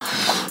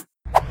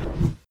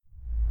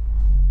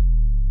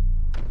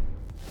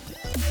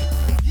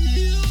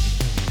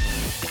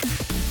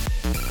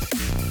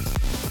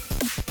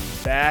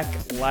back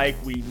like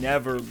we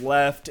never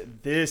left.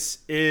 This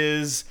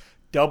is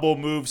Double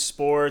Move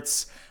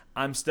Sports.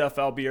 I'm Steph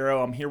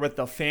Albiero. I'm here with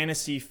the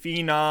fantasy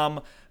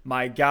phenom,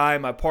 my guy,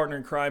 my partner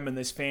in crime in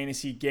this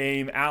fantasy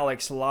game,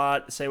 Alex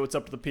Lott. Say what's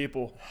up to the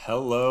people.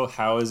 Hello,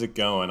 how is it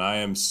going? I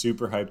am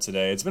super hyped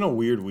today. It's been a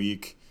weird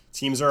week.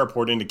 Teams are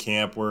reporting to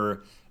camp.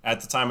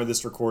 At the time of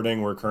this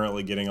recording, we're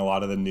currently getting a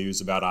lot of the news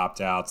about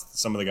opt-outs.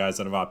 Some of the guys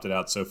that have opted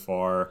out so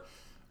far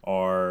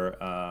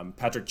are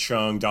Patrick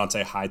Chung,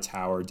 Dante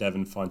Hightower,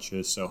 Devin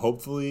Funchess. So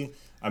hopefully,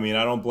 I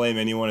don't blame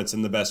anyone. It's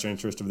in the best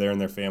interest of their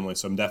and their family.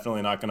 So I'm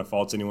definitely not going to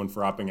fault anyone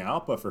for opting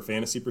out. But for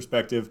fantasy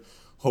perspective,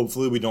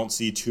 hopefully we don't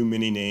see too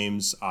many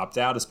names opt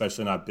out,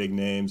 especially not big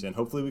names. And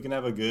hopefully we can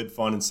have a good,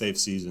 fun, and safe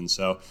season.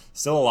 So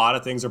still a lot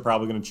of things are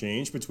probably going to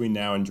change between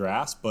now and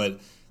drafts.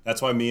 But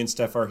that's why me and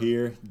Steph are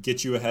here,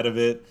 get you ahead of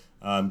it,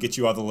 get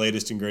you all the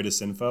latest and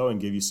greatest info, and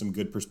give you some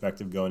good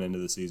perspective going into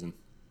the season.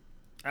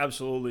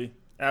 Absolutely.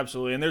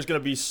 And there's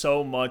going to be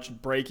so much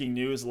breaking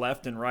news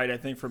left and right, I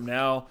think, from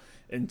now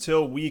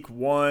until week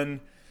one.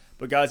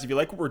 But guys, if you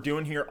like what we're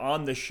doing here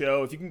on the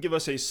show, if you can give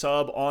us a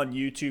sub on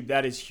YouTube,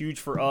 that is huge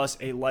for us.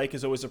 A like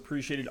is always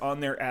appreciated on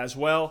there as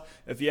well.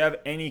 If you have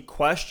any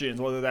questions,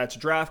 whether that's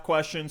draft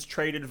questions,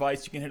 trade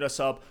advice, you can hit us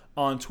up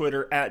on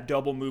Twitter at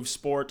Double Move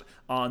Sport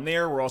on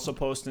there. We're also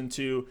posting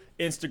to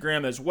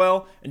Instagram as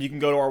well. And you can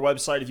go to our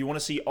website. If you want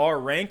to see our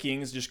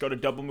rankings, just go to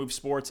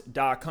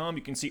doublemovesports.com.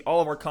 You can see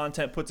all of our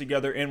content put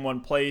together in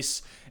one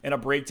place and a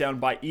breakdown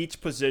by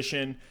each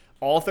position.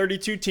 All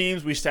 32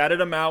 teams, we statted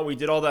them out. We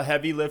did all the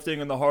heavy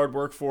lifting and the hard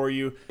work for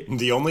you.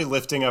 The only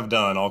lifting I've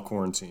done all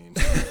quarantine.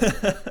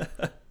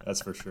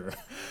 That's for sure.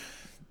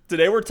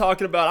 Today we're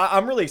talking about,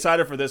 I'm really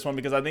excited for this one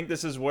because I think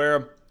this is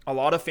where a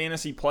lot of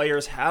fantasy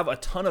players have a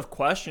ton of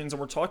questions,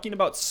 and we're talking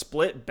about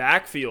split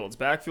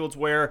backfields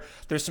where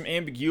there's some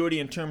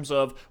ambiguity in terms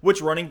of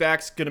which running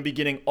back's going to be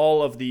getting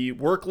all of the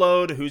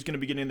workload, who's going to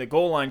be getting the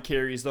goal line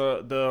carries,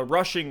 the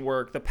rushing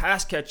work, the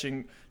pass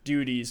catching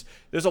duties.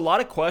 There's a lot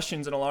of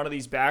questions in a lot of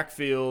these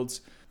backfields.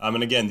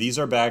 And again, these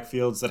are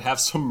backfields that have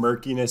some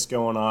murkiness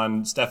going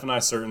on. Steph and I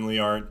certainly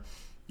aren't,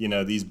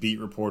 these beat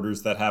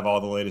reporters that have all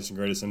the latest and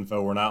greatest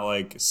info. We're not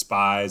like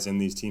spies in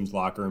these teams'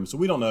 locker rooms, so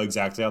we don't know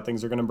exactly how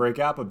things are going to break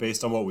out. But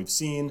based on what we've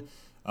seen,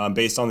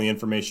 based on the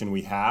information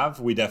we have,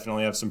 we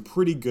definitely have some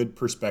pretty good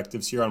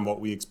perspectives here on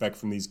what we expect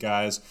from these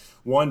guys.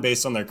 One,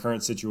 based on their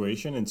current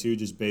situation, and two,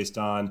 just based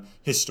on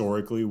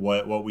historically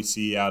what we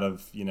see out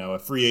of a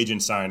free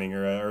agent signing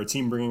or a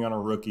team bringing on a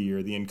rookie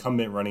or the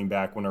incumbent running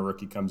back when a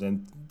rookie comes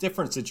in.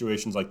 Different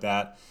situations like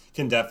that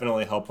can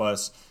definitely help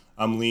us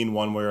lean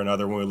one way or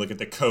another when we look at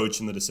the coach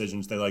and the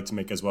decisions they like to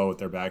make as well with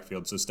their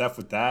backfield. So, Steph,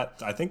 with that,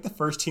 I think the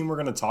first team we're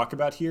going to talk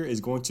about here is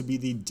going to be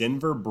the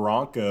Denver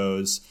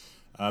Broncos.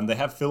 They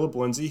have Phillip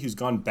Lindsay, who's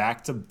gone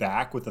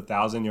back-to-back with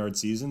 1,000-yard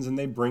seasons, and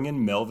they bring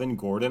in Melvin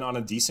Gordon on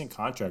a decent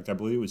contract. I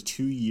believe it was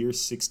 2 years,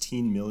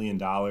 $16 million.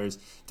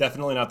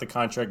 Definitely not the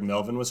contract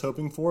Melvin was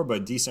hoping for,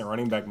 but decent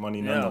running back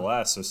money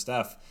nonetheless. So,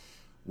 Steph,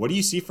 what do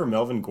you see for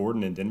Melvin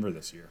Gordon in Denver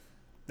this year?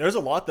 There's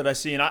a lot that I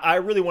see, and I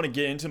really want to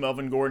get into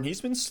Melvin Gordon.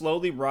 He's been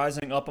slowly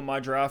rising up on my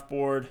draft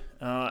board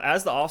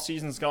as the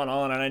offseason's gone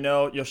on. And I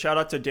know, shout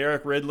out to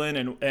Derek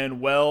Ridlin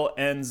and Well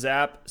and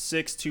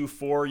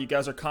Zap624. You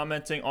guys are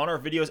commenting on our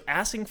videos,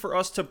 asking for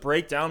us to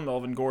break down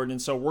Melvin Gordon.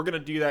 And so we're going to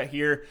do that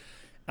here.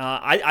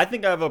 I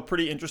think I have a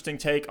pretty interesting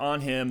take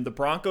on him. The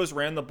Broncos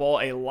ran the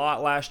ball a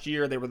lot last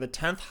year. They were the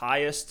 10th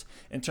highest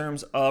in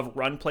terms of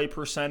run play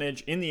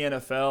percentage in the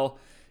NFL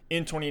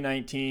in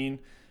 2019.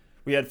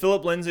 We had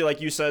Phillip Lindsay, like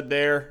you said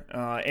there,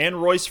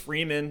 and Royce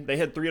Freeman. They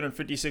had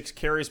 356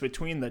 carries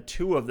between the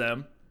two of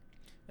them.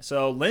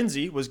 So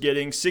Lindsay was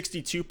getting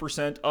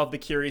 62% of the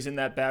carries in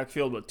that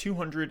backfield with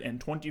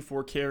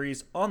 224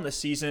 carries on the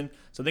season.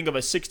 So think of a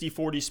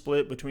 60-40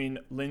 split between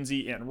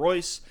Lindsay and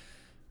Royce.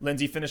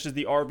 Lindsay finishes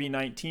the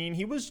RB19.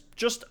 He was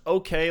just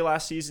okay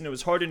last season. It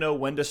was hard to know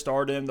when to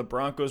start him. The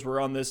Broncos were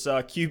on this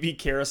QB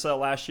carousel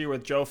last year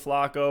with Joe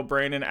Flacco,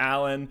 Brandon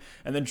Allen,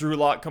 and then Drew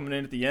Lock coming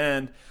in at the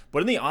end. But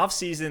in the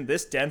offseason,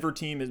 this Denver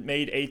team has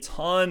made a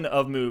ton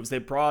of moves. They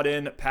brought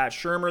in Pat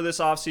Shurmur this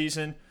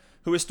offseason,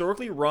 who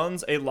historically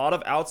runs a lot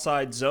of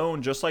outside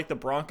zone, just like the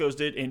Broncos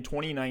did in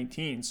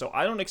 2019. So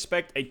I don't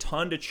expect a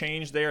ton to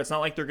change there. It's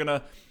not like they're going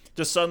to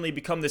just suddenly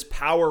become this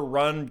power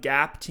run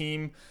gap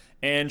team.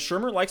 And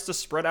Shurmur likes to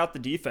spread out the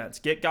defense,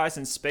 get guys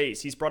in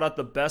space. He's brought out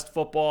the best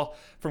football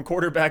from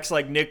quarterbacks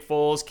like Nick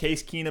Foles,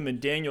 Case Keenum, and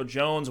Daniel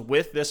Jones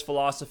with this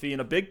philosophy. And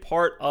a big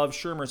part of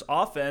Shurmur's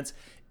offense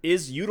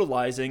is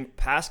utilizing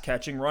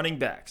pass-catching running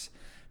backs.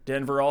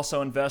 Denver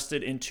also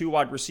invested in 2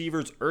 wide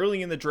receivers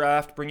early in the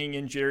draft, bringing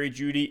in Jerry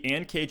Jeudy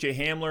and KJ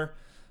Hamler.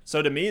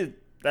 So to me,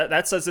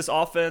 that says this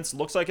offense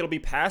looks like it'll be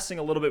passing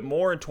a little bit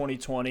more in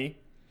 2020.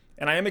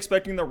 And I am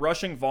expecting the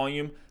rushing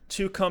volume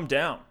to come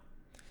down.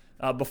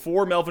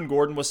 Before Melvin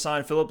Gordon was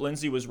signed, Phillip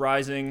Lindsay was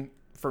rising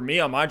for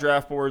me on my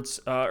draft boards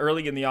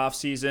early in the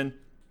offseason.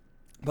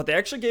 But they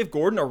actually gave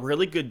Gordon a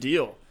really good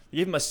deal. They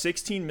gave him a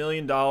 $16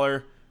 million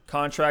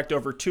contract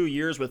over 2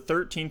 years with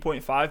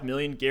 $13.5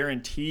 million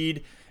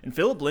guaranteed. And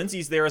Phillip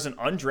Lindsay's there as an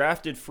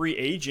undrafted free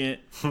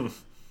agent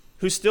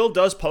who still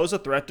does pose a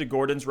threat to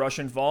Gordon's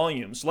rushing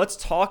volume. So let's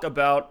talk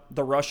about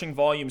the rushing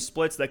volume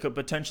splits that could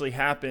potentially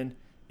happen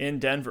in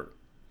Denver.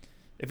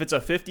 If it's a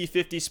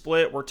 50-50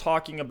 split, we're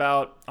talking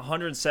about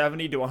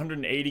 170 to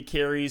 180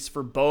 carries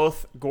for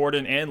both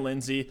Gordon and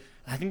Lindsay.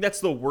 I think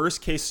that's the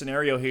worst case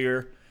scenario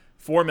here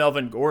for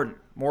Melvin Gordon.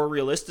 More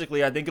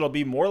realistically, I think it'll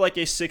be more like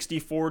a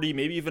 60-40,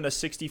 maybe even a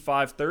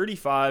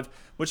 65-35,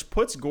 which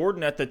puts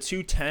Gordon at the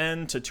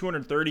 210 to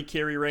 230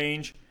 carry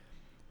range.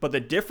 But the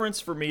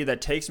difference for me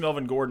that takes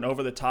Melvin Gordon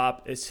over the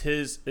top is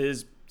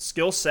his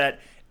skill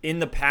set in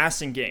the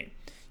passing game.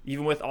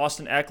 Even with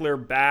Austin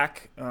Ekeler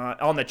back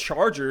on the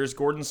Chargers,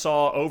 Gordon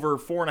saw over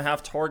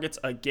 4.5 targets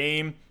a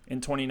game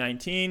in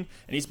 2019,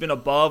 and he's been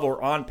above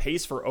or on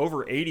pace for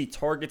over 80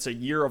 targets a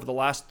year over the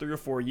last 3 or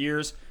 4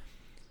 years.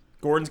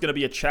 Gordon's going to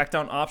be a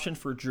checkdown option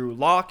for Drew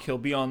Lock. He'll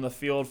be on the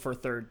field for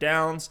third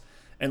downs.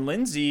 And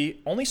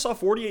Lindsay only saw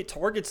 48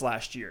 targets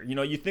last year. You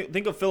know, you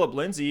think of Phillip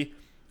Lindsay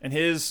and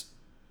his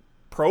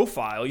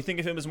profile, you think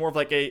of him as more of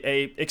like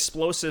a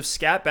explosive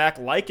scat back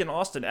like an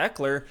Austin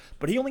Ekeler,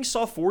 but he only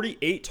saw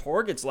 48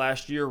 targets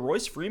last year.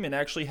 Royce Freeman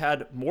actually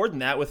had more than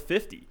that with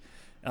 50.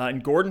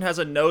 And Gordon has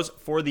a nose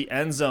for the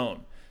end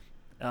zone.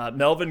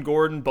 Melvin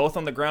Gordon, both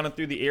on the ground and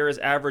through the air, has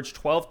averaged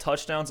 12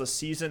 touchdowns a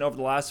season over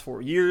the last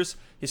 4 years.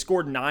 He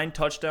scored 9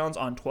 touchdowns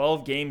on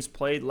 12 games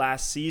played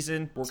last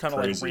season. We're kind of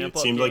like ramp up.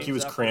 It seemed like he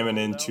was cramming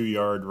in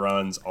 2-yard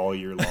runs all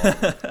year long.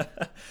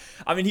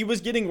 I mean, he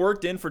was getting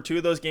worked in for 2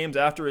 of those games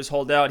after his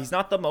holdout. He's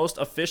not the most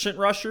efficient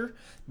rusher,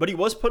 but he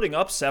was putting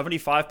up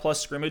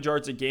 75-plus scrimmage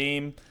yards a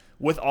game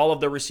with all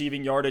of the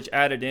receiving yardage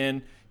added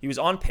in. He was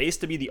on pace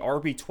to be the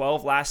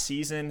RB12 last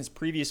season. His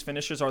previous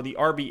finishes are the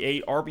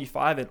RB8,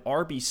 RB5, and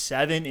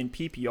RB7 in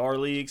PPR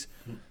leagues.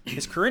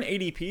 His current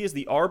ADP is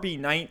the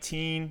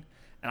RB19,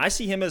 and I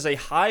see him as a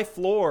high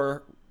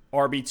floor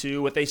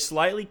RB2 with a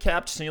slightly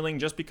capped ceiling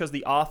just because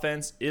the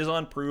offense is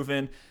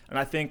unproven, and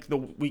I think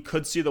we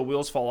could see the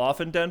wheels fall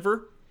off in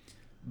Denver.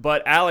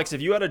 But Alex,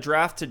 if you had a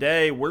draft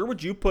today, where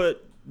would you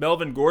put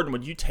Melvin Gordon?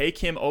 Would you take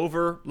him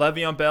over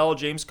Le'Veon Bell,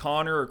 James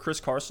Conner, or Chris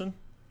Carson?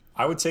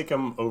 I would take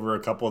him over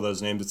a couple of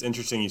those names. It's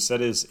interesting. You said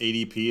his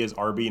ADP is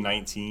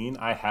RB19.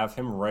 I have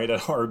him right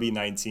at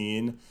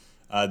RB19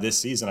 this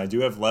season. I do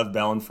have Lev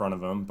Bell in front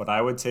of him, but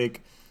I would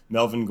take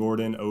Melvin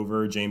Gordon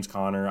over James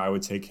Conner. I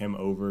would take him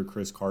over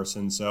Chris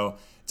Carson. So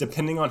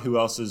depending on who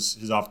else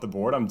is off the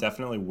board, I'm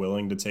definitely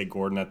willing to take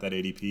Gordon at that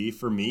ADP.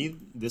 For me,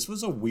 this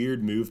was a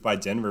weird move by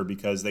Denver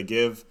because they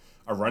give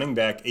a running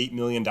back $8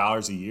 million a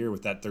year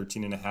with that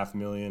 $13.5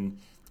 million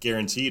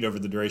guaranteed over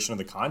the duration of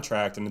the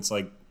contract. And it's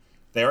like,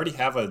 they already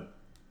have a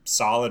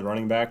solid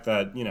running back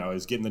that, you know,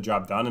 is getting the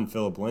job done in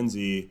Phillip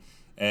Lindsay.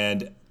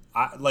 And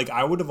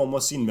I would have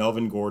almost seen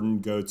Melvin Gordon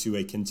go to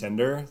a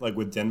contender. Like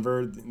with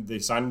Denver, they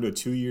signed him to a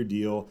 2-year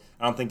deal.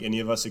 I don't think any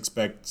of us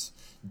expect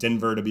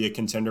Denver to be a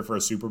contender for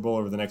a Super Bowl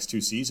over the next 2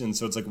 seasons.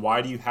 So it's like,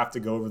 why do you have to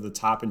go over the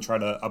top and try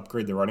to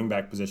upgrade the running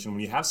back position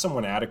when you have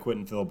someone adequate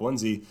in Phillip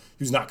Lindsay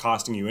who's not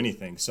costing you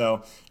anything?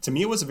 So to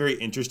me, it was a very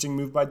interesting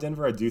move by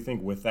Denver. I do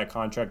think with that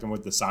contract and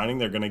with the signing,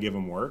 they're going to give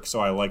him work. So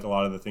I like a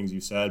lot of the things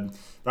you said.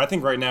 But I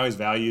think right now he's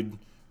valued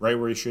right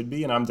where he should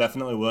be, and I'm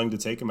definitely willing to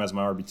take him as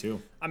my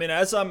RB2. I mean,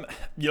 as I'm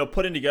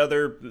putting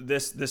together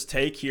this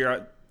take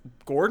here,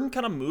 Gordon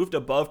kind of moved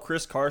above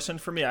Chris Carson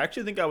for me. I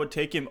actually think I would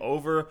take him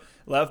over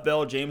Lev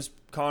Bell, James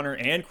Conner,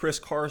 and Chris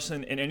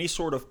Carson in any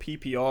sort of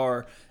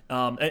PPR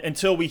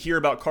until we hear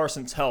about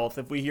Carson's health.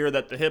 If we hear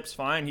that the hip's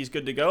fine, he's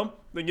good to go,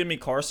 then give me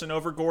Carson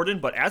over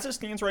Gordon. But as it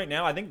stands right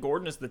now, I think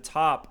Gordon is the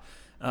top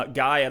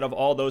guy out of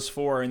all those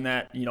 4 in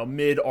that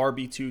mid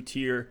RB2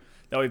 tier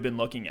that we've been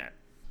looking at.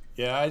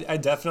 Yeah, I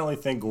definitely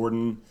think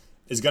Gordon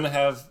is going to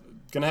have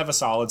a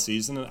solid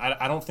season, and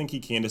I don't think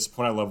he can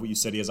disappoint. I love what you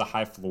said. He has a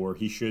high floor.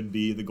 He should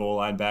be the goal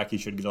line back. He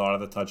should get a lot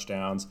of the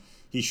touchdowns.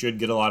 He should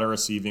get a lot of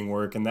receiving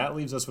work, and that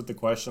leaves us with the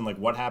question, like,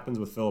 what happens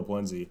with Phillip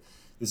Lindsay?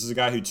 This is a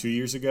guy who 2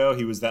 years ago,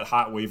 he was that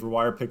hot waiver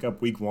wire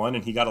pickup week 1,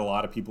 and he got a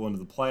lot of people into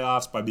the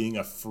playoffs by being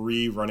a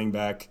free running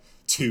back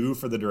 2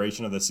 for the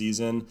duration of the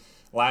season.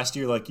 Last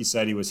year, like you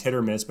said, he was hit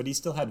or miss, but he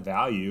still had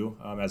value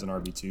as an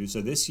RB2.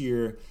 So this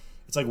year,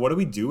 it's like, what do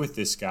we do with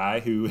this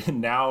guy who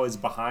now is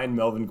behind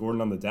Melvin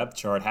Gordon on the depth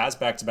chart, has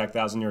back-to-back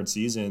 1,000-yard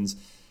seasons?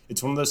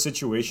 It's one of those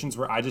situations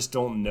where I just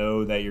don't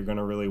know that you're going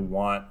to really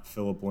want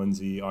Phillip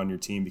Lindsay on your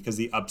team because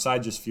the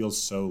upside just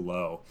feels so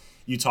low.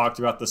 You talked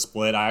about the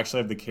split. I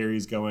actually have the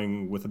carries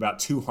going with about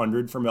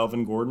 200 for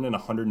Melvin Gordon and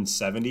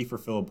 170 for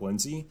Phillip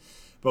Lindsay.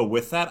 But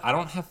with that, I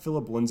don't have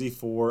Phillip Lindsay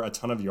for a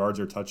ton of yards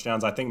or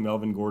touchdowns. I think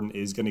Melvin Gordon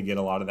is going to get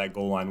a lot of that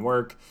goal line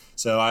work.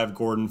 So I have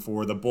Gordon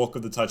for the bulk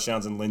of the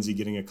touchdowns and Lindsay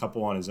getting a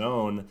couple on his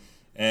own.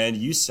 And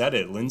you said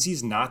it.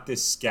 Lindsay's not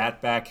this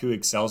scat back who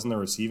excels in the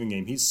receiving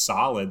game. He's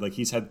solid. Like,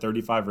 he's had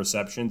 35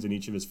 receptions in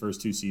each of his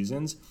first 2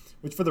 seasons,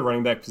 which for the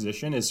running back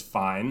position is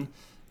fine.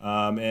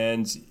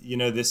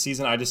 This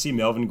season I just see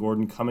Melvin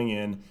Gordon coming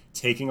in,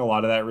 taking a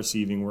lot of that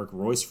receiving work.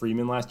 Royce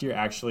Freeman last year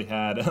actually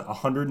had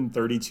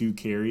 132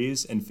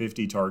 carries and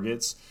 50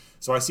 targets.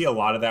 So I see a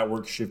lot of that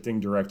work shifting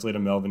directly to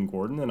Melvin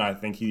Gordon, and I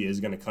think he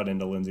is going to cut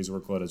into Lindsay's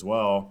workload as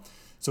well.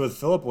 So with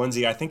Philip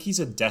Lindsay, I think he's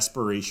a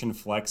desperation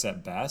flex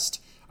at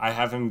best. I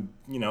have him,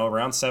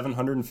 around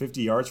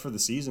 750 yards for the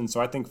season.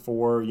 So I think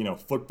for,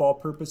 football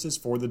purposes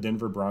for the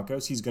Denver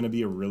Broncos, he's going to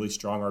be a really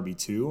strong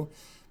RB2.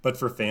 But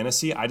for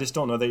fantasy, I just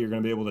don't know that you're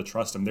going to be able to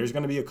trust him. There's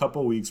going to be a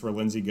couple weeks where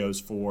Lindsay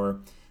goes for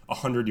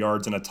 100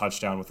 yards and a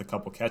touchdown with a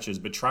couple catches,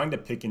 but trying to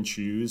pick and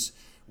choose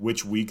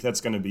which week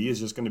that's going to be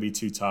is just going to be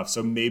too tough.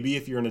 So maybe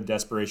if you're in a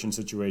desperation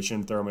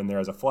situation, throw him in there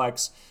as a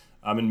flex.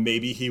 And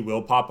maybe he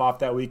will pop off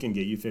that week and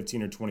get you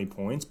 15 or 20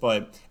 points.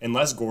 But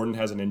unless Gordon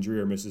has an injury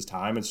or misses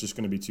time, it's just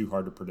going to be too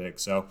hard to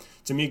predict. So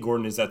to me,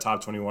 Gordon is that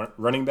top 21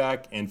 running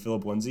back, and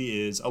Philip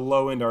Lindsay is a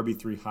low-end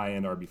RB3,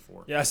 high-end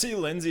RB4. Yeah, I see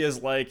Lindsay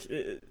as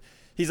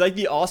he's like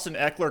the Austin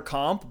Eckler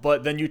comp,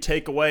 but then you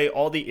take away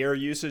all the air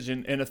usage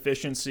and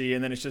efficiency,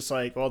 and then it's just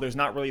like, well, there's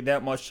not really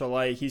that much to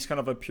like. He's kind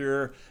of a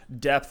pure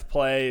depth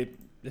play.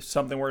 If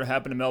something were to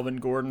happen to Melvin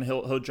Gordon,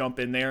 he'll jump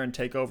in there and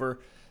take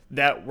over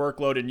that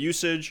workload and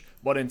usage.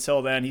 But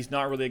until then, he's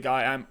not really a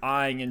guy I'm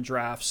eyeing in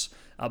drafts.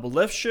 But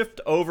let's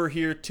shift over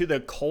here to the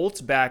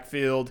Colts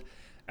backfield.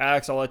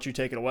 Alex, I'll let you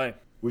take it away.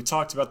 We've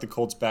talked about the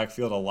Colts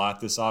backfield a lot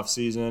this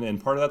offseason,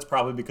 and part of that's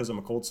probably because I'm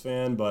a Colts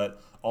fan, but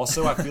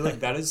also I feel like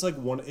that is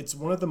it's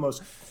one of the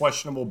most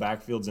questionable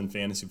backfields in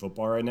fantasy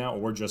football right now,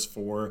 or just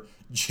for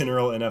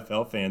general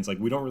NFL fans. Like,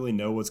 we don't really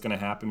know what's going to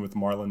happen with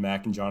Marlon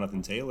Mack and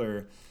Jonathan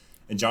Taylor.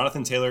 And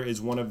Jonathan Taylor is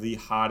one of the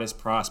hottest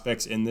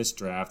prospects in this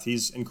draft.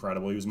 He's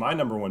incredible. He was my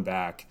number one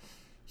back.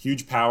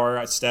 Huge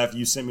power. Steph,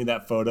 you sent me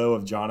that photo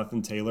of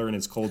Jonathan Taylor in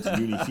his Colts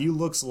uni. He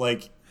looks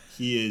like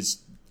he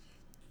is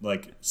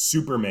like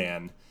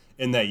Superman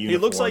in that uniform.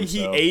 He looks like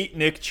he ate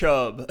Nick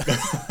Chubb.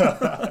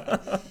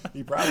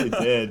 He probably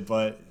did,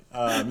 but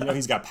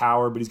he's got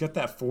power, but he's got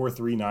that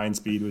 4.39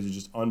 speed, which is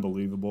just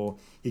unbelievable.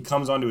 He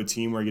comes onto a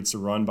team where he gets to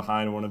run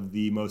behind one of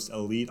the most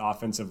elite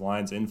offensive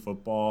lines in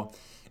football.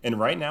 And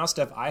right now,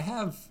 Steph, I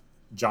have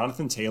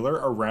Jonathan Taylor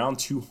around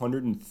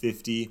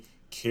 250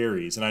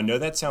 carries. And I know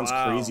that sounds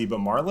crazy, but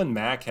Marlon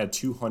Mack had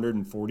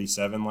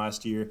 247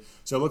 last year.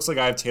 So it looks like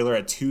I have Taylor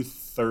at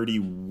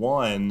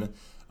 231.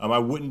 I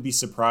wouldn't be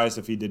surprised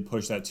if he did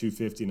push that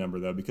 250 number,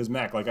 though, because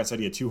Mack, like I said,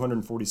 he had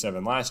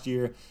 247 last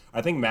year.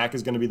 I think Mack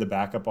is going to be the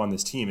backup on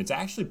this team. It's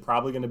actually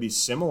probably going to be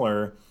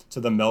similar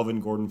to the Melvin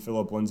Gordon,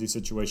 Philip Lindsay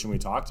situation we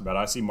talked about.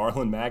 I see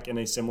Marlon Mack in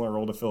a similar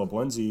role to Philip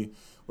Lindsay,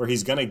 where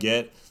he's going to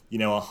get,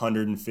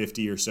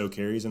 150 or so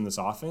carries in this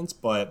offense,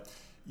 but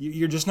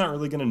you're just not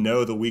really going to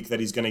know the week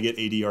that he's going to get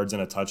 80 yards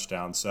and a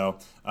touchdown. So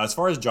as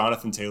far as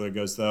Jonathan Taylor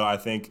goes, though, I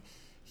think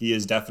he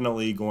is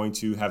definitely going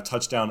to have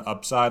touchdown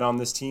upside on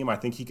this team. I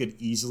think he could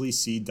easily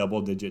see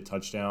double-digit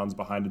touchdowns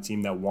behind a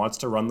team that wants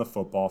to run the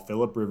football.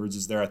 Phillip Rivers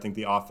is there. I think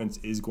the offense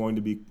is going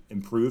to be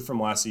improved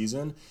from last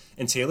season.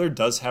 And Taylor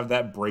does have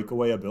that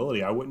breakaway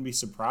ability. I wouldn't be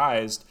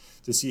surprised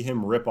to see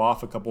him rip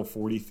off a couple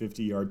 40,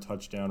 50-yard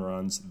touchdown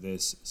runs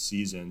this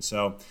season.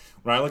 So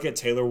when I look at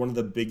Taylor, one of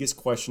the biggest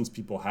questions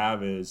people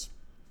have is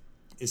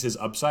his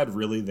upside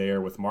really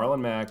there with Marlon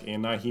Mack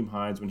and Nyheim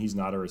Hines when he's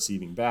not a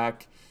receiving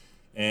back?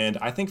 And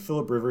I think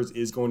Phillip Rivers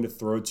is going to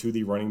throw to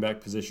the running back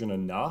position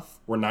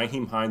enough where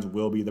Nyheim Hines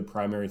will be the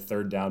primary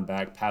third down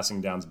back, passing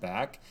downs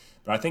back.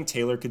 But I think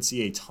Taylor could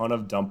see a ton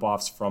of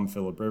dump-offs from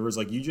Phillip Rivers.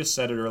 Like you just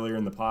said it earlier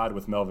in the pod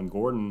with Melvin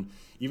Gordon,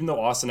 even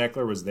though Austin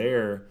Eckler was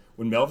there,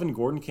 when Melvin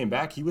Gordon came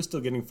back, he was still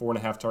getting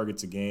 4.5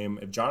 targets a game.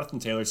 If Jonathan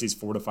Taylor sees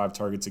 4 to 5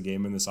 targets a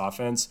game in this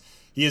offense,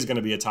 he is going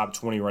to be a top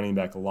 20 running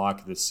back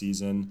lock this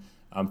season.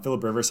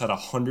 Phillip Rivers had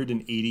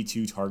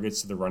 182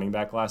 targets to the running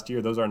back last year.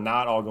 Those are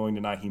not all going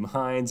to Nyheim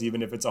Hines.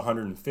 Even if it's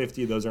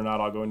 150, those are not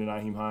all going to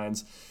Nyheim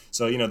Hines.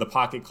 So, the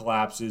pocket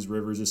collapses.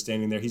 Rivers is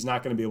standing there. He's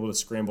not going to be able to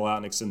scramble out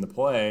and extend the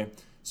play.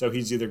 So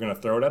he's either going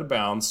to throw it out of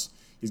bounds.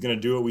 He's going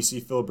to do what we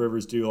see Phillip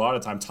Rivers do a lot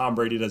of time. Tom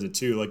Brady does it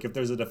too. Like if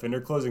there's a defender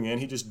closing in,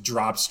 he just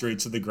drops straight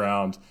to the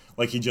ground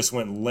like he just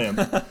went limp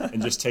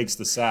and just takes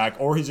the sack.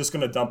 Or he's just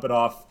going to dump it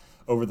off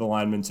over the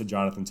lineman to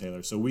Jonathan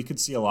Taylor. So we could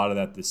see a lot of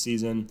that this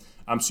season.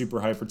 I'm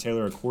super hyped for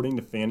Taylor. According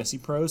to Fantasy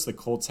Pros, the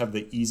Colts have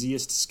the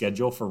easiest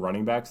schedule for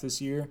running backs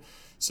this year.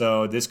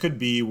 So this could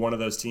be one of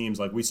those teams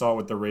like we saw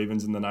with the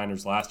Ravens and the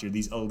Niners last year,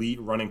 these elite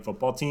running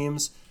football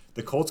teams.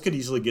 The Colts could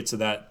easily get to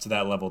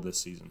that level this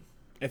season.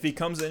 If he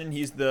comes in and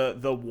he's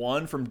the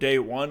one from day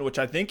one, which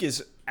I think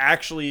is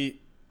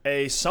actually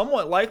a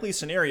somewhat likely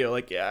scenario.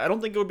 Like I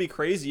don't think it would be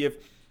crazy if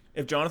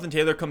Jonathan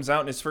Taylor comes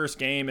out in his first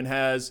game and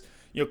has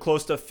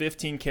close to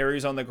 15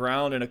 carries on the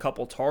ground and a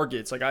couple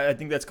targets. Like I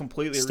think that's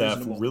completely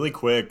reasonable. Really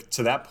quick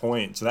to that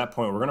point,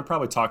 we're going to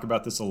probably talk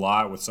about this a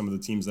lot with some of the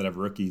teams that have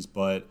rookies.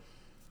 But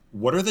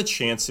what are the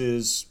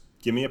chances?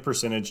 Give me a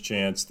percentage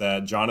chance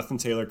that Jonathan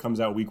Taylor comes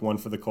out week 1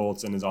 for the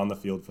Colts and is on the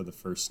field for the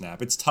first snap.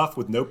 It's tough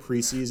with no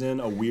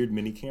preseason, a weird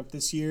minicamp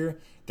this year.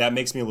 That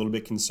makes me a little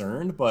bit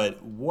concerned.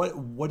 But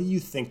what do you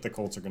think the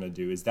Colts are going to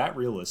do? Is that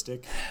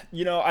realistic?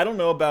 I don't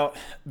know about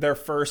their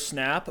first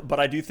snap, but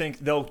I do think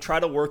they'll try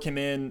to work him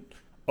in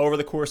over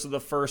the course of the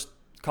first,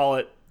 call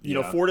it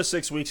Yeah. 4 to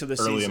 6 weeks of the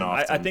Early season. and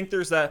I often. think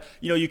there's that,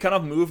 you kind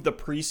of move the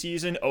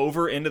preseason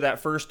over into that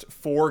first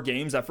 4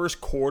 games, that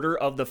first quarter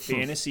of the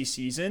fantasy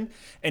season,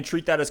 and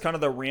treat that as kind of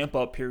the ramp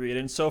up period.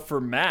 And so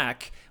for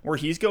Mac, where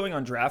he's going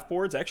on draft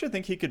boards, I actually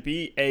think he could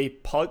be a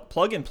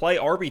plug and play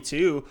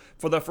RB2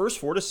 for the first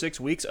 4 to 6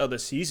 weeks of the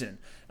season.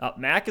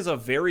 Mac is a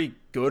very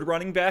good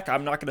running back.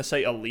 I'm not going to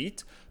say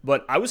elite,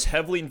 but I was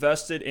heavily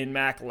invested in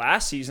Mac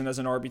last season as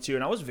an RB2,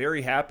 and I was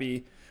very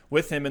happy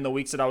with him in the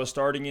weeks that I was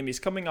starting him. He's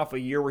coming off a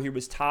year where he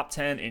was top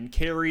 10 in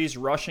carries,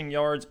 rushing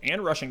yards,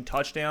 and rushing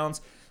touchdowns,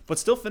 but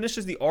still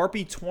finishes the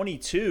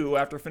RB22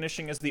 after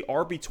finishing as the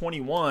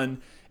RB21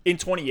 in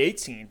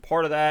 2018.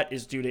 Part of that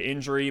is due to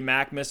injury.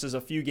 Mac misses a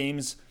few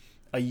games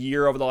a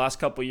year over the last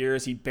couple of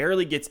years. He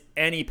barely gets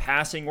any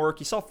passing work.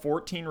 He saw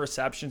 14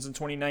 receptions in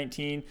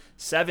 2019,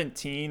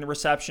 17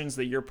 receptions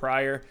the year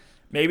prior.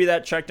 Maybe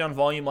that check down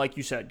volume, like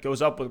you said,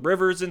 goes up with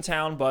Rivers in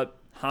town, but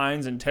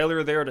Hines and Taylor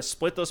are there to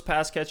split those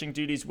pass catching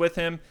duties with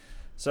him.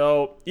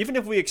 So even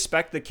if we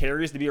expect the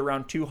carries to be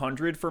around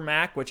 200 for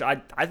Mac, which I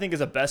think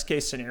is a best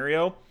case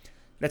scenario,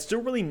 that's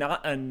still really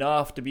not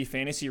enough to be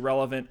fantasy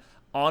relevant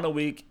on a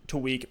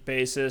week-to-week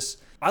basis.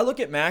 I look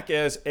at Mac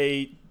as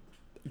a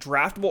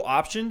draftable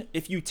option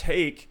if you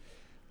take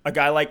a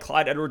guy like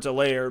Clyde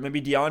Edwards-Helaire,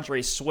 maybe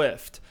DeAndre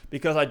Swift,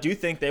 because I do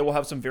think they will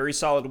have some very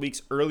solid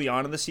weeks early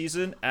on in the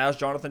season as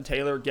Jonathan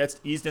Taylor gets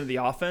eased into the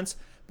offense.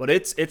 But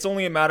it's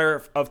only a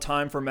matter of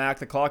time for Mac.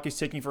 The clock is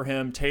ticking for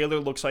him. Taylor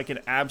looks like an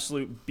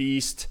absolute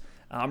beast.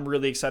 I'm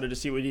really excited to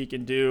see what he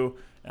can do.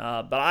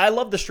 But I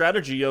love the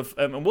strategy of,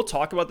 and we'll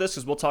talk about this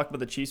because we'll talk about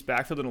the Chiefs'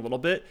 backfield in a little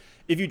bit.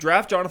 If you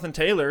draft Jonathan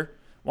Taylor,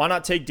 why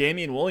not take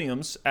Damian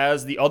Williams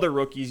as the other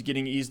rookies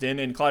getting eased in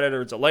and Clyde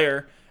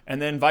Edwards-Helaire? And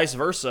then vice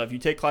versa. If you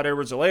take Clyde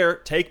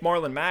Edwards-Helaire, take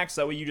Marlon Mack.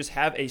 That way you just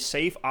have a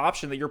safe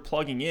option that you're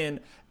plugging in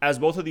as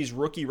both of these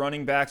rookie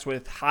running backs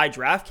with high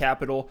draft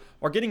capital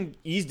are getting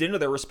eased into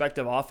their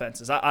respective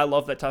offenses. I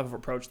love that type of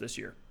approach this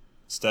year.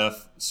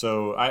 Steph,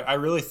 so I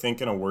really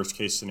think in a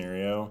worst-case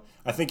scenario,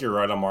 I think you're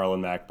right on Marlon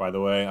Mack, by the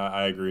way.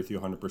 I agree with you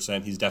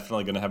 100%. He's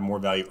definitely going to have more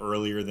value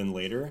earlier than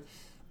later.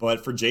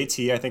 But for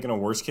JT, I think in a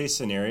worst-case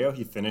scenario,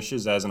 he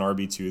finishes as an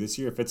RB2 this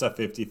year. If it's a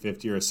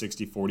 50-50 or a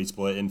 60-40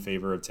 split in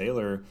favor of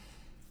Taylor,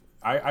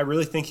 I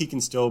really think he can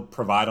still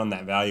provide on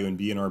that value and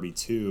be an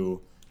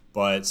RB2.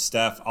 But,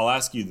 Steph, I'll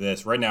ask you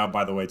this. Right now,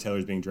 by the way,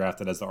 Taylor's being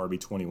drafted as the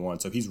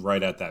RB21, so he's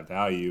right at that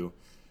value.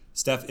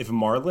 Steph, if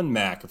Marlon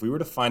Mack, if we were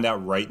to find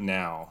out right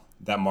now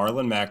that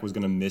Marlon Mack was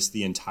going to miss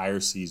the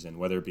entire season,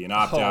 whether it be an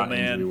opt-out,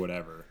 injury,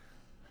 whatever,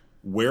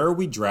 where are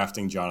we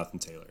drafting Jonathan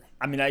Taylor?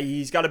 I mean,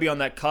 he's got to be on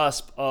that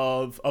cusp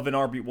of an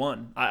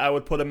RB1. I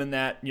would put him in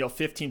that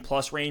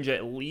 15-plus range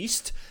at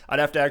least. I'd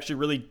have to actually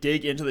really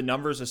dig into the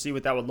numbers to see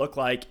what that would look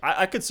like.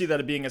 I could see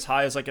that being as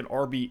high as like an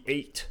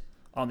RB8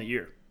 on the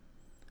year.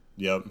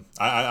 Yep.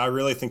 I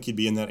really think he'd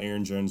be in that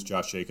Aaron Jones,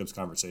 Josh Jacobs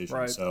conversation.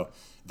 Right. So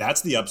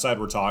that's the upside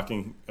we're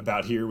talking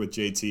about here with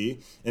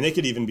JT, and it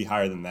could even be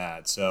higher than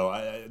that.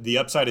 So the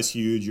upside is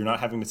huge. You're not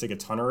having to take a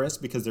ton of risk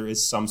because there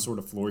is some sort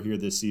of floor here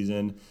this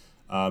season.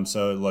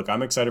 So, look,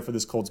 I'm excited for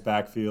this Colts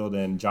backfield,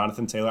 and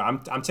Jonathan Taylor,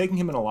 I'm taking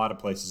him in a lot of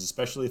places,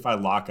 especially if I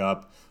lock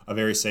up a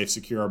very safe,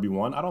 secure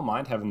RB1. I don't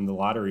mind having the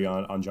lottery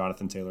on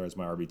Jonathan Taylor as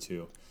my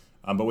RB2.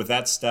 But with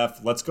that,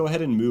 Steph, let's go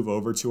ahead and move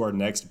over to our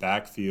next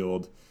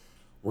backfield.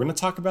 We're going to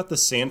talk about the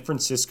San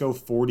Francisco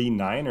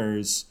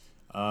 49ers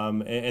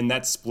and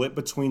that split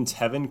between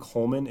Tevin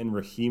Coleman and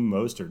Raheem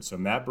Mostert. So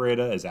Matt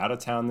Breida is out of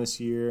town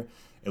this year.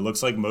 It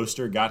looks like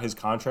Mostert got his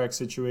contract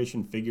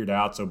situation figured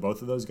out, so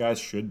both of those guys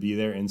should be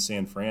there in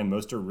San Fran.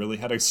 Mostert really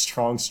had a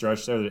strong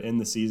stretch there to end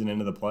the season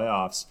into the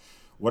playoffs.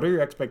 What are your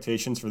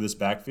expectations for this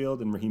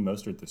backfield and Raheem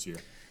Mostert this year?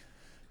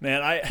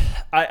 Man,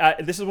 I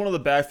this is one of the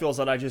backfields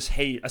that I just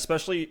hate,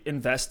 especially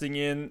investing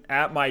in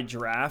at my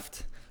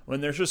draft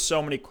when there's just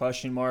so many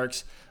question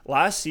marks.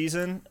 Last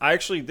season,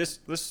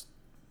 this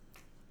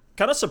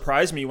kind of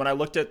surprised me when I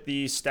looked at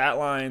the stat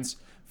lines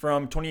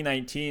from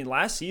 2019.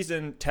 Last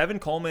season, Tevin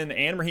Coleman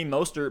and Raheem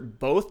Mostert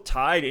both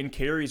tied in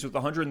carries with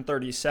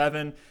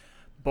 137.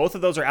 Both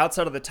of those are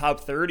outside of the top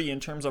 30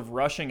 in terms of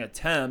rushing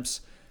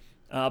attempts.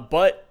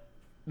 But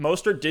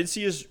Mostert did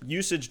see his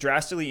usage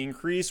drastically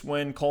increase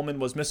when Coleman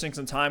was missing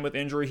some time with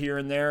injury here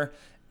and there.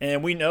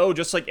 And we know,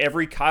 just like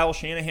every Kyle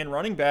Shanahan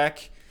running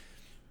back,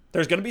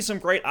 there's going to be some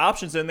great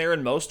options in there,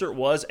 and Mostert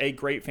was a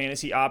great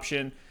fantasy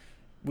option.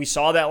 We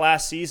saw that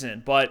last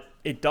season, but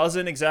it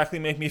doesn't exactly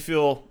make me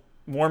feel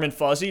warm and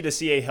fuzzy to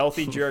see a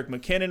healthy Jerick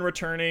McKinnon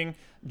returning,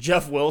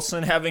 Jeff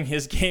Wilson having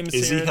his games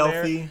Is here he and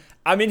healthy? there.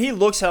 I mean, he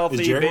looks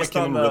healthy. Is Jerick based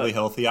on McKinnon really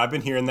healthy? I've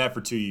been hearing that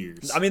for 2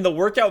 years. I mean, the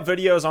workout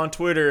videos on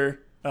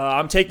Twitter,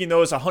 I'm taking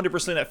those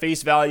 100% at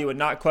face value and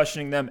not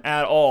questioning them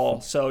at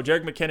all. So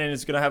Jerick McKinnon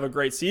is going to have a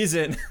great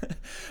season.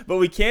 But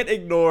we can't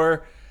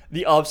ignore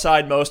the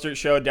upside Mostert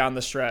showed down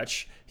the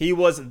stretch. He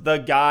was the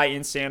guy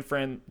in San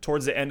Fran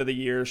towards the end of the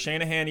year.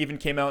 Shanahan even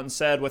came out and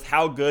said with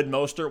how good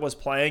Mostert was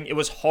playing, it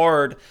was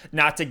hard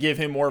not to give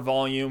him more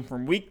volume.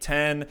 From week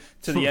 10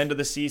 to the end of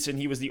the season,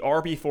 he was the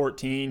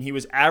RB14. He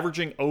was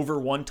averaging over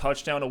 1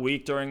 touchdown a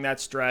week during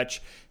that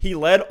stretch. He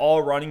led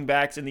all running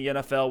backs in the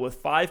NFL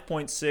with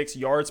 5.6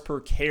 yards per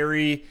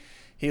carry.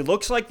 He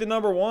looks like the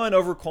number one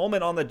over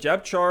Coleman on the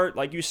depth chart.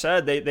 Like you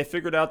said, they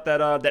figured out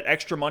that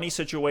extra money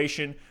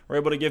situation. We're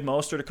able to give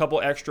Mostert a couple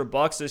extra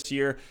bucks this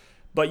year.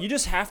 But you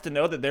just have to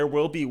know that there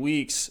will be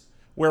weeks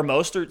where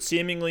Mostert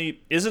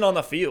seemingly isn't on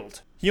the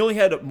field. He only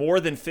had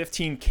more than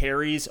 15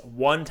 carries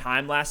one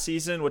time last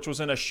season, which was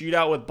in a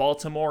shootout with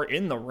Baltimore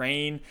in the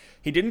rain.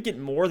 He didn't get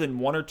more than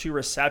 1 or 2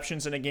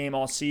 receptions in a game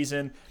all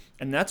season,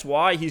 and that's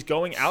why he's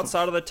going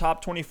outside of the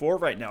top 24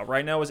 right now.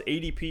 Right now his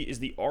ADP is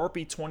the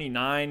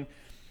RB29.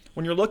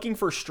 When you're looking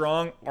for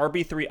strong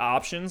RB3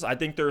 options, I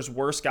think there's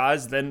worse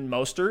guys than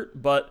Mostert,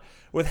 but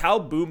with how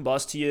boom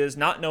bust he is,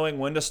 not knowing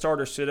when to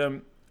start or sit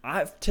him,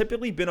 I've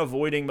typically been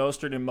avoiding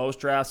Mostert in most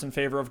drafts in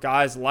favor of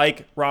guys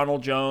like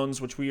Ronald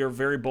Jones, which we are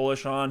very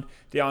bullish on,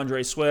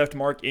 DeAndre Swift,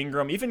 Mark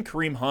Ingram, even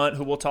Kareem Hunt,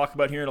 who we'll talk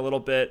about here in a little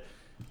bit.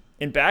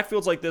 In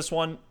backfields like this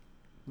one,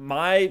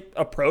 my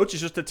approach is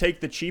just to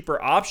take the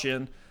cheaper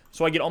option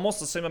so I get almost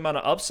the same amount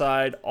of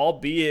upside,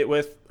 albeit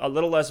with a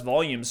little less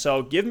volume.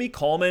 So give me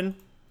Coleman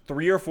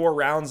 3 or 4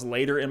 rounds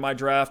later in my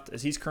draft,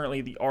 as he's currently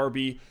the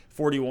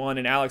RB41.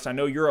 And Alex, I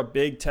know you're a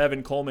big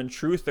Tevin Coleman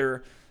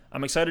truther.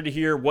 I'm excited to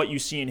hear what you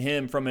see in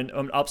him from an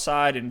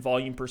upside and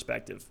volume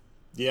perspective.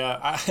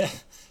 Yeah,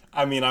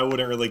 I mean, I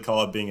wouldn't really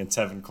call it being a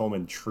Tevin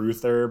Coleman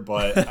truther,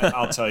 but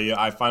I'll tell you,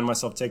 I find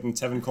myself taking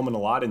Tevin Coleman a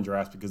lot in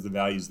drafts because the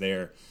value's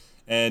there.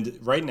 And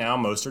right now,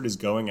 Mostert is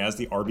going as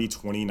the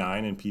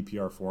RB29 in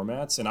PPR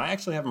formats, and I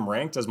actually have him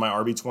ranked as my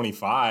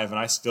RB25, and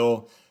I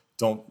still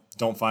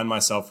don't find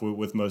myself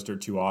with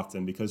Mostert too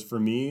often because for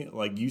me,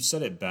 like you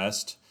said it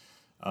best,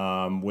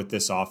 with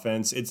this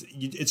offense,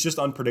 it's just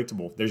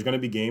unpredictable. There's going to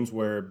be games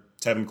where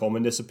Tevin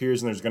Coleman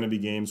disappears, and there's going to be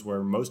games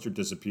where Mostert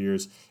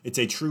disappears. It's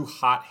a true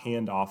hot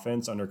hand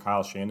offense under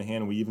Kyle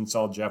Shanahan. We even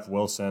saw Jeff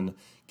Wilson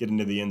get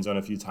into the end zone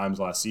a few times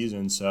last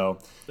season. So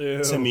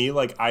to me,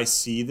 like I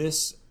see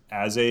this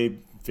as a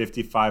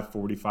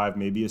 55-45,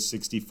 maybe a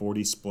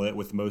 60-40 split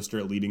with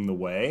Mostert leading the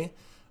way.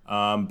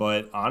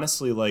 But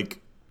honestly,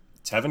 like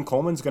Tevin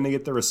Coleman's going to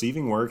get the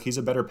receiving work. He's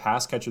a better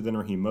pass catcher than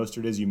Raheem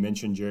Mostert is. You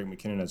mentioned Jerick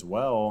McKinnon as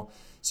well.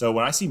 So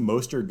when I see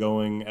Mostert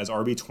going as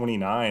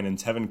RB29 and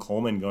Tevin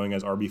Coleman going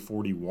as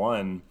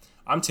RB41,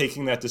 I'm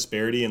taking that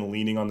disparity and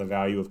leaning on the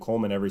value of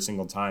Coleman every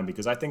single time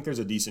because I think there's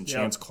a decent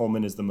chance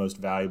Coleman is the most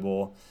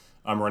valuable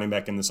running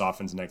back in this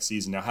offense next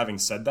season. Now, having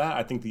said that,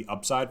 I think the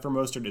upside for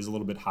Mostert is a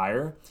little bit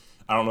higher.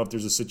 I don't know if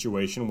there's a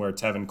situation where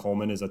Tevin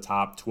Coleman is a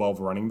top 12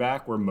 running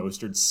back where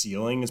Mostert's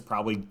ceiling is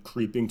probably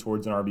creeping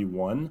towards an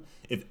RB1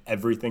 if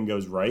everything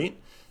goes right.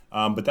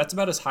 But that's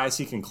about as high as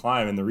he can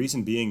climb. And the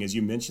reason being is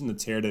you mentioned the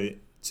tear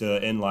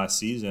to end last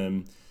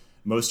season.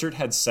 Mostert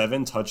had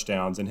 7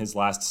 touchdowns in his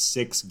last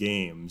 6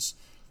 games,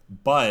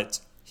 but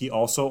he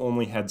also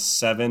only had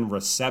 7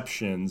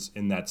 receptions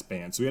in that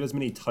span. So he had as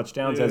many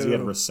touchdowns as he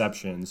had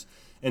receptions.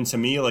 And to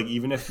me, like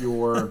even if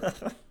you're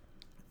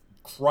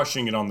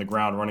crushing it on the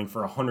ground, running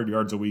for 100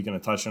 yards a week and a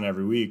touchdown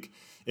every week,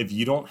 if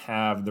you don't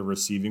have the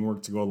receiving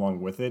work to go along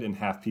with it in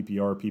half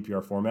PPR or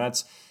PPR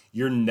formats,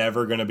 you're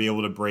never going to be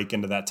able to break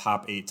into that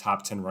top 8,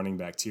 top 10 running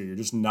back tier. You're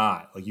just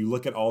not. Like you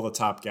look at all the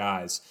top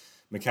guys.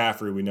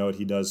 McCaffrey, we know what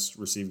he does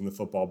receiving the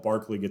football.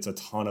 Barkley gets a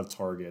ton of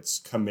targets.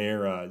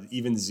 Kamara,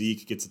 even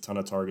Zeke gets a ton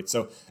of targets.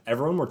 So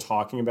everyone we're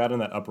talking about in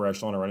that upper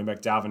echelon of running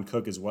back, Dalvin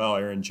Cook as well,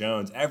 Aaron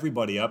Jones,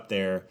 everybody up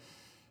there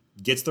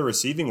gets the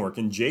receiving work.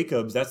 And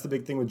Jacobs, that's the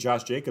big thing with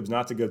Josh Jacobs,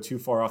 not to go too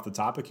far off the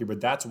topic here, but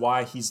that's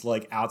why he's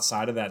like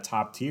outside of that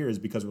top tier is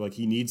because we're like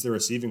he needs the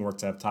receiving work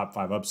to have top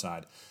 5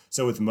 upside.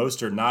 So with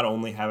Mostert not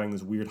only having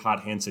this weird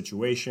hot hand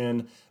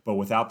situation, but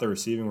without the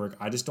receiving work,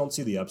 I just don't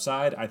see the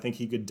upside. I think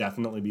he could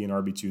definitely be an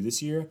RB2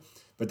 this year,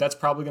 but that's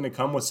probably going to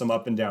come with some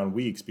up and down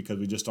weeks because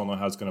we just don't know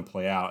how it's going to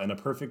play out. And a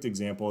perfect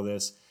example of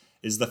this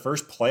is the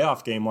first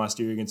playoff game last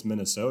year against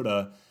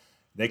Minnesota.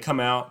 They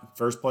come out,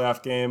 first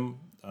playoff game,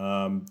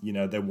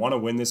 they want to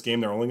win this game.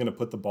 They're only going to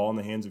put the ball in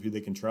the hands of who they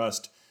can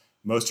trust.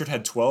 Mostert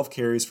had 12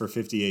 carries for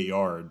 58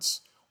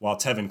 yards, while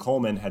Tevin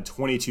Coleman had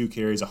 22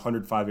 carries,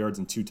 105 yards,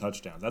 and 2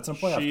 touchdowns. That's a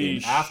playoff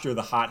game after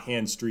the hot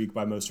hand streak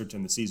by Mostert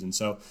in the season.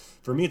 So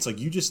for me, it's like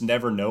you just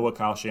never know what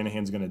Kyle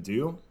Shanahan's going to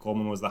do.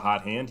 Coleman was the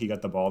hot hand. He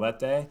got the ball that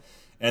day.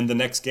 And the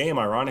next game,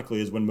 ironically,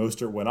 is when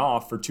Mostert went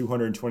off for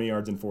 220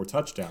 yards and 4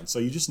 touchdowns. So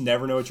you just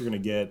never know what you're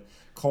going to get.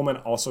 Coleman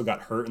also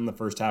got hurt in the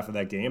first half of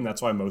that game.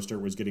 That's why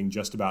Mostert was getting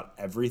just about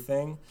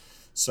everything.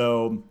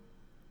 So,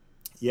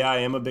 yeah, I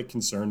am a bit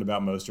concerned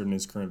about Mostert and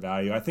his current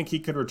value. I think he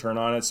could return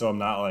on it, so I'm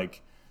not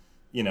like,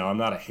 I'm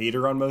not a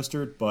hater on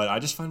Mostert, but I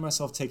just find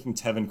myself taking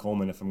Tevin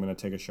Coleman if I'm going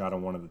to take a shot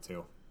on one of the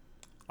two.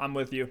 I'm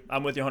with you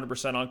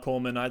 100% on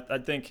Coleman. I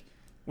think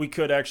we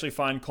could actually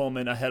find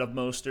Coleman ahead of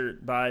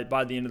Mostert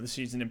by the end of the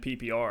season in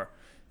PPR.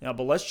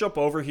 But let's jump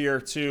over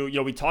here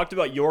to, we talked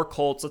about your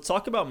Colts. Let's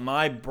talk about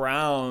my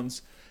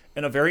Browns.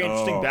 in a very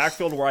interesting Oh.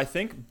 backfield where I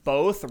think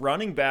both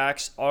running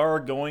backs are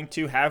going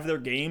to have their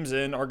games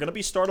and are going to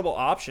be startable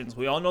options.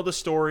 We all know the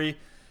story.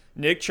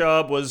 Nick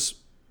Chubb was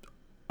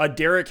a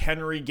Derrick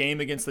Henry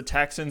game against the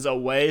Texans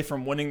away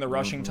from winning the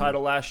rushing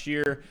title last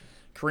year.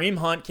 Kareem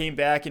Hunt came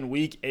back in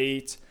week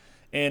 8.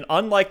 And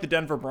unlike the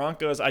Denver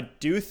Broncos, I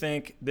do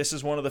think this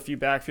is one of the few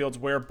backfields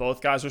where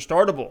both guys are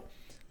startable.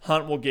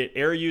 Hunt will get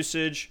air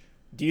usage,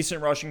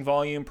 decent rushing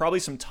volume, probably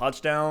some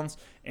touchdowns,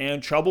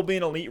 and Chubb will be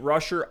an elite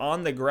rusher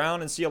on the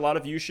ground and see a lot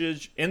of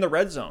usage in the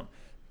red zone.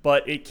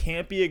 But it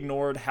can't be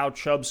ignored how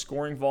Chubb's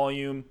scoring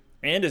volume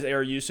and his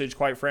air usage,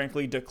 quite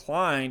frankly,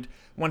 declined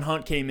when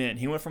Hunt came in.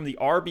 He went from the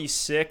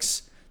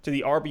RB6 to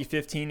the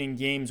RB15 in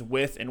games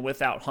with and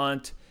without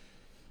Hunt.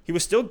 He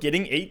was still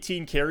getting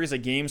 18 carries a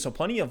game, so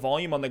plenty of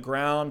volume on the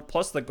ground,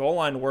 plus the goal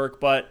line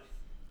work, but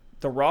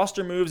the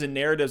roster moves and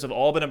narratives have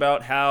all been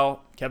about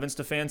how Kevin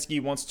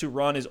Stefanski wants to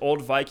run his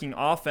old Viking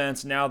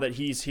offense now that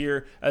he's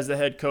here as the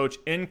head coach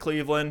in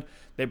Cleveland.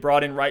 They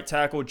brought in right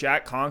tackle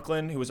Jack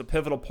Conklin, who was a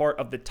pivotal part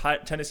of the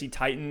Tennessee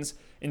Titans'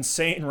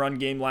 insane run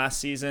game last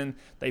season.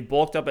 They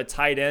bulked up at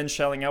tight end,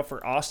 shelling out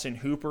for Austin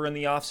Hooper in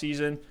the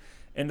offseason.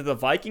 And the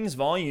Vikings'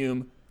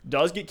 volume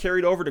does get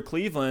carried over to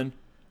Cleveland.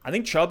 I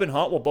think Chubb and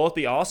Hunt will both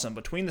be awesome.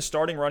 Between the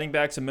starting running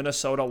backs in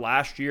Minnesota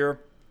last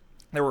year,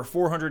 there were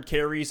 400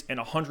 carries and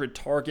 100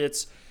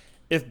 targets.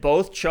 If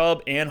both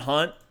Chubb and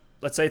Hunt,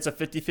 let's say it's a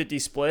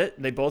 50-50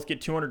 split, they both get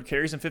 200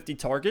 carries and 50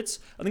 targets,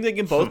 I think they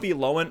can both be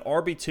low-end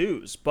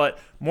RB2s. But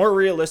more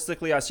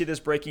realistically, I see this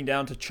breaking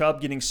down to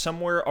Chubb getting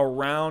somewhere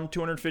around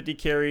 250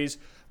 carries,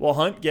 while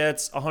Hunt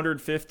gets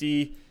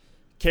 150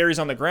 carries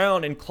on the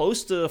ground and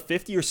close to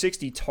 50 or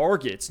 60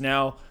 targets.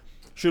 Now,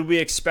 should we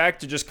expect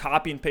to just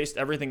copy and paste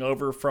everything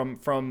over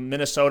from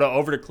Minnesota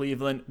over to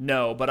Cleveland?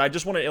 No, but I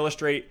just want to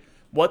illustrate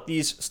what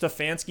these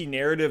Stefanski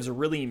narratives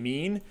really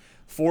mean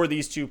for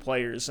these two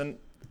players. And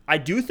I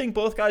do think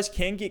both guys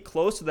can get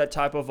close to that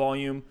type of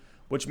volume,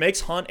 which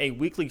makes Hunt a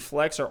weekly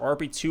flex or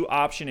RB2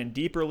 option in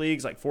deeper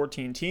leagues like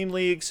 14-team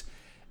leagues.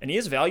 And he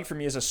has value for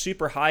me as a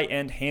super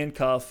high-end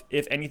handcuff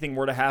if anything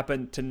were to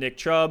happen to Nick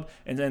Chubb.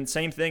 And then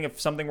same thing, if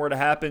something were to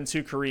happen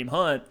to Kareem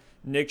Hunt,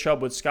 Nick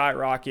Chubb would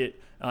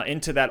skyrocket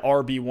into that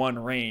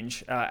RB1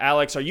 range.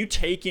 Alex, are you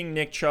taking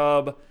Nick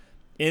Chubb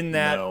in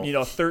that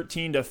No.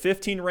 13 to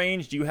 15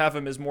 range? Do you have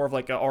him as more of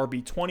like a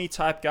RB20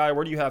 type guy?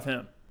 Where do you have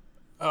him?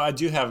 I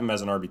do have him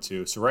as an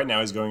RB2. So right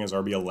now he's going as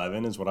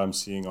RB11 is what I'm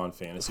seeing on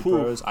Fantasy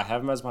Pros. I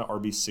have him as my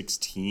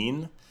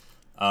RB16.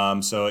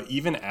 So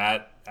even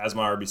as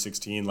my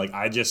RB16, like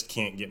I just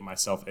can't get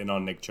myself in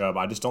on Nick Chubb.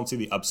 I just don't see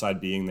the upside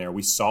being there.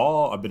 We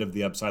saw a bit of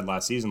the upside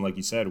last season, like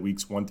you said,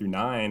 weeks 1 through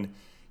 9.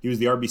 He was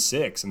the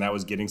RB6, and that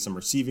was getting some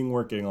receiving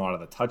work, getting a lot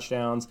of the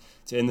touchdowns.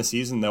 To end the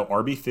season, though,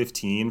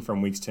 RB15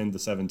 from weeks 10 to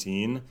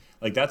 17,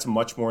 like that's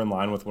much more in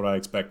line with what I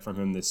expect from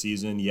him this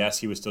season. Yes,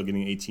 he was still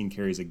getting 18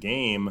 carries a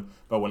game,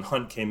 but when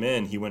Hunt came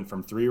in, he went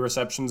from 3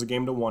 receptions a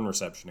game to 1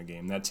 reception a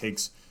game. That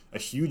takes a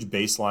huge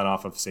baseline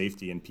off of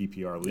safety in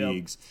PPR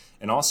leagues. Yep.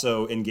 And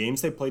also, in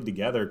games they played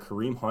together,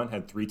 Kareem Hunt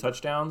had 3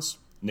 touchdowns.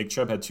 Nick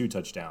Chubb had 2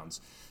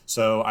 touchdowns.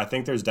 So I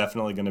think there's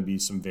definitely going to be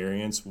some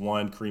variance.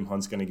 One, Kareem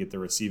Hunt's going to get the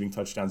receiving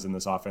touchdowns in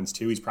this offense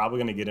too. He's probably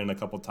going to get in a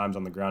couple times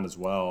on the ground as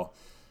well.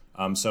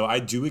 So I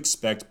do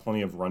expect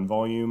plenty of run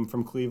volume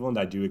from Cleveland.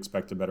 I do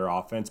expect a better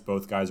offense.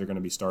 Both guys are going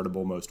to be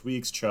startable most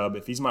weeks. Chubb,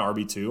 if he's my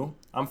RB2,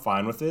 I'm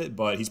fine with it,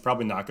 but he's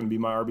probably not going to be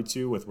my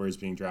RB2 with where he's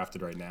being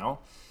drafted right now.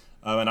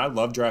 And I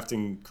love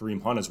drafting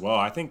Kareem Hunt as well.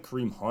 I think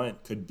Kareem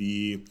Hunt could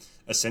be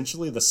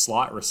essentially the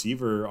slot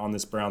receiver on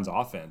this Browns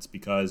offense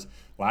because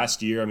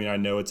last year, I mean, I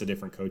know it's a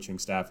different coaching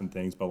staff and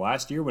things, but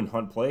last year when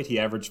Hunt played, he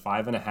averaged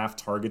 5.5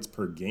 targets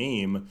per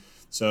game.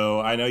 So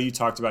I know you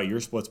talked about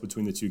your splits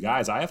between the two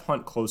guys. I have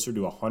Hunt closer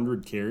to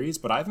 100 carries,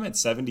 but I have him at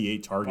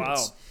 78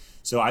 targets. Wow.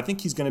 So I think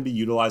he's going to be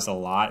utilized a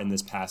lot in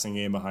this passing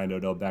game behind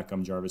Odell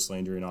Beckham, Jarvis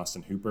Landry, and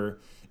Austin Hooper.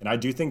 And I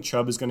do think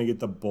Chubb is going to get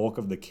the bulk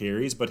of the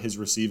carries, but his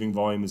receiving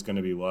volume is going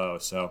to be low.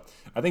 So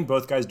I think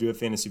both guys do have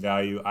fantasy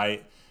value.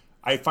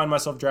 I find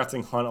myself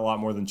drafting Hunt a lot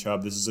more than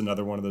Chubb. This is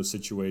another one of those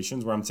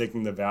situations where I'm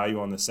taking the value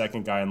on the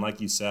second guy. And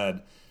like you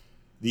said,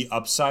 the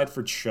upside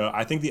for Chubb,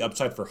 I think the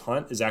upside for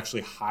Hunt is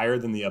actually higher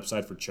than the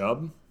upside for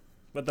Chubb.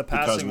 But the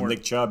Because passing with work.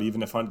 Nick Chubb,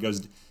 even if Hunt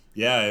goes,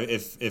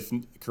 if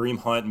Kareem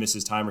Hunt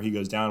misses time or he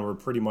goes down, we're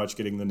pretty much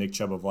getting the Nick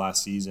Chubb of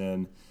last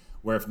season.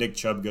 Where if Nick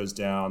Chubb goes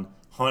down,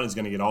 Hunt is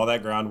going to get all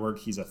that groundwork.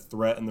 He's a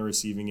threat in the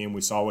receiving game. We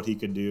saw what he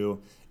could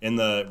do in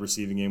the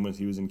receiving game when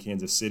he was in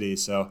Kansas City.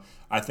 So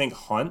I think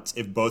Hunt,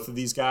 if both of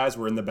these guys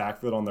were in the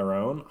backfield on their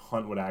own,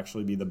 Hunt would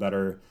actually be the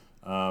better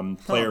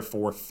player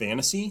for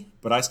fantasy.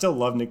 But I still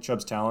love Nick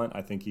Chubb's talent.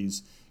 I think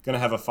he's going to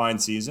have a fine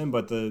season.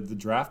 But the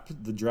draft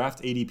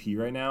ADP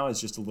right now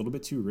is just a little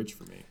bit too rich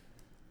for me.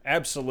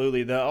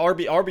 Absolutely. The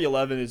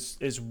RB11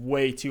 is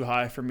way too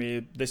high for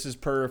me. This is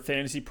per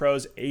Fantasy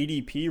Pros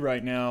ADP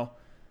right now.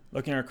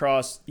 Looking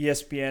across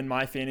ESPN,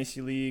 My Fantasy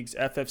Leagues,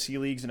 FFC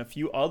Leagues, and a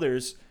few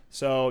others.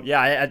 So,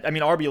 yeah, I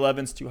mean,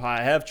 RB11's too high.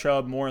 I have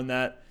Chubb more in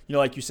that,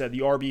 like you said, the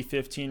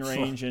RB15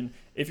 range. And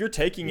if you're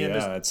taking him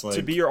it's like,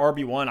 to be your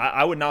RB1,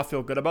 I would not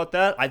feel good about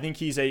that. I think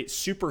he's a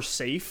super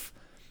safe,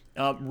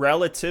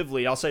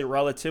 relatively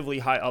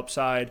high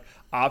upside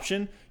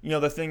option.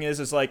 The thing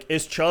is like,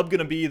 is Chubb going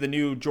to be the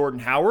new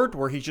Jordan Howard,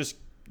 where he's just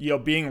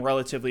being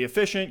relatively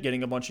efficient,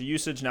 getting a bunch of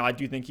usage? Now, I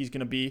do think he's going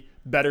to be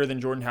better than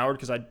Jordan Howard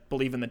because I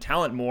believe in the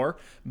talent more.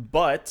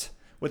 But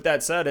with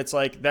that said, it's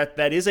like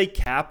that is a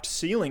capped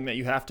ceiling that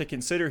you have to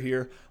consider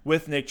here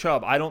with Nick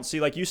Chubb. I don't see,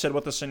 like you said,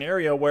 with the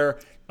scenario where,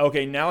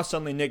 okay, now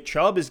suddenly Nick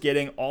Chubb is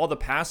getting all the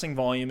passing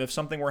volume. If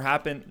something were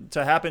happen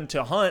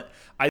to Hunt,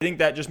 I think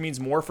that just means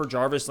more for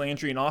Jarvis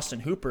Landry and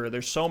Austin Hooper.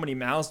 There's so many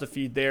mouths to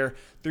feed there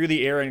through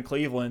the air in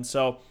Cleveland.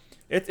 So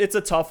it's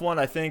a tough one.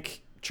 I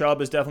think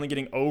Chubb is definitely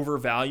getting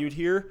overvalued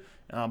here,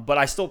 but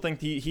I still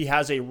think he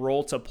has a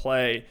role to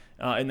play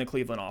in the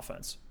Cleveland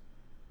offense.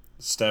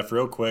 Steph,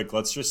 real quick,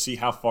 let's just see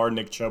how far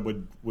Nick Chubb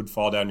would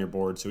fall down your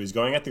board. So he's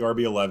going at the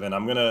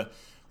RB11.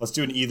 Let's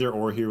do an either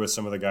or here with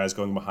some of the guys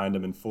going behind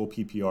him in full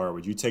PPR.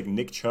 Would you take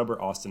Nick Chubb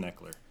or Austin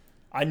Eckler?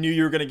 I knew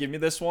you were going to give me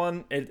this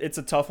one. It's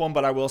a tough one,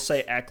 but I will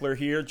say Eckler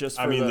here.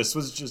 This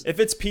was just if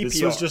it's PPR.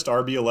 This was just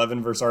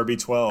RB11 versus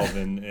RB12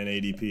 in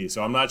ADP.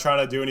 So I'm not trying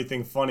to do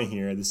anything funny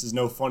here. This is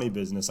no funny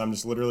business. I'm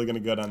just literally going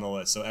to go down the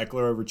list. So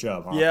Eckler over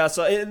Chubb, huh? Yeah.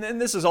 So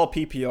and this is all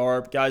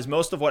PPR, guys.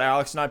 Most of what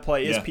Alex and I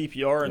play is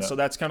PPR, and so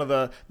that's kind of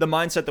the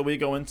mindset that we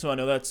go into. I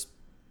know that's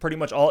pretty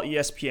much all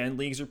ESPN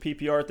leagues are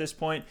PPR at this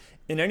point.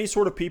 In any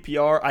sort of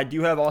PPR, I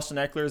do have Austin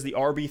Eckler as the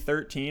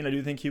RB13. I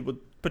do think he would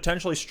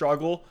potentially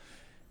struggle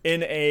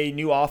in a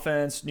new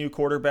offense, new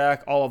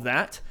quarterback, all of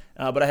that.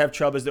 But I have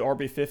Chubb as the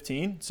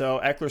RB15, so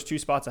Eckler's 2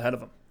 spots ahead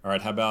of him. All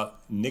right, how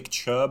about Nick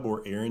Chubb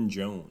or Aaron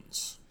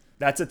Jones?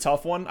 That's a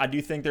tough one. I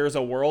do think there's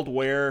a world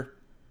where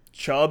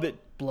Chubb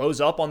blows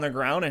up on the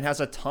ground and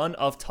has a ton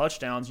of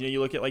touchdowns. You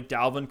look at like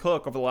Dalvin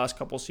Cook over the last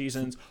couple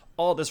seasons,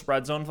 all this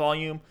red zone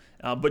volume.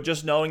 But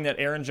just knowing that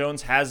Aaron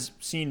Jones has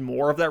seen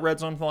more of that red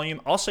zone volume,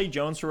 I'll say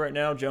Jones for right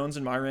now. Jones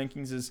in my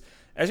rankings is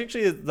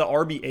actually the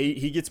RB8.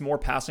 He gets more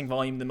passing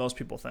volume than most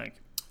people think.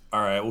 All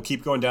right, we'll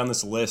keep going down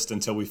this list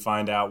until we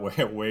find out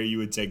where you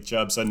would take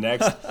Chubb. So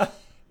next,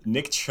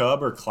 Nick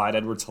Chubb or Clyde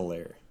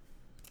Edwards-Helaire?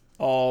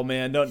 Oh,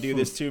 man, don't do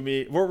this to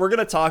me. We're going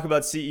to talk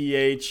about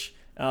CEH.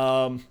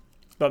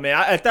 But,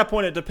 man, at that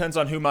point, it depends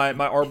on who my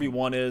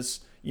RB1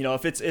 is.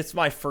 If it's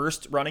my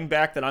first running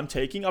back that I'm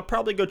taking, I'll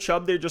probably go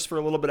Chubb there just for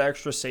a little bit of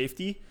extra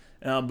safety.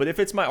 But if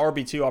it's my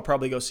RB2, I'll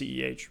probably go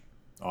CEH.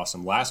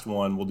 Awesome. Last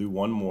one. We'll do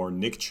one more.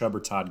 Nick Chubb or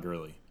Todd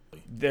Gurley?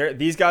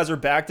 These guys are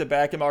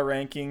back-to-back in my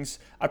rankings.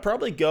 I'd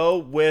probably go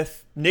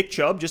with Nick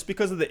Chubb just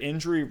because of the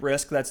injury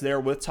risk that's there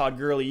with Todd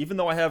Gurley. Even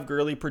though I have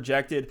Gurley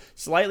projected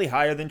slightly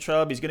higher than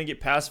Chubb, he's going to get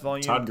pass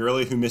volume. Todd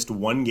Gurley, who missed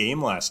one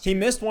game last year. He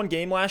missed one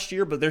game last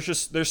year, but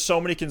there's so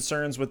many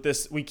concerns with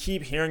this. We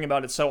keep hearing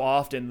about it so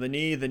often. The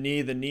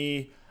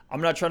knee.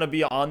 I'm not trying to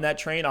be on that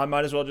train. I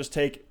might as well just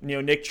take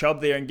Nick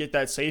Chubb there and get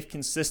that safe,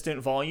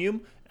 consistent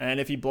volume. And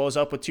if he blows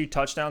up with 2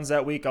 touchdowns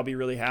that week, I'll be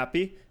really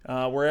happy.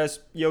 Whereas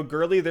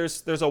Gurley,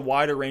 there's a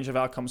wider range of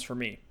outcomes for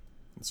me.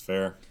 That's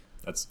fair.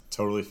 That's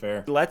totally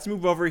fair. Let's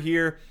move over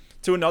here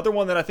to another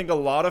one that I think a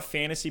lot of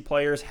fantasy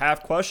players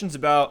have questions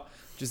about,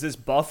 which is this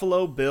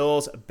Buffalo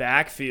Bills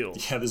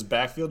backfield. Yeah, this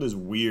backfield is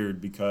weird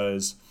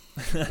because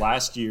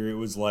last year it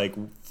was like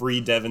free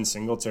Devin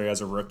Singletary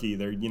as a rookie.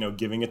 They're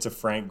giving it to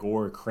Frank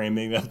Gore,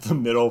 cramming up the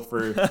middle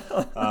for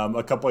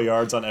a couple of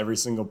yards on every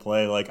single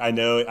play. Like I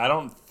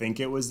don't think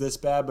it was this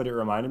bad, but it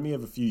reminded me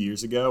of a few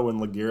years ago when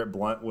LeGarrette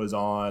Blount was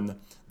on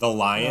the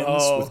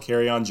Lions with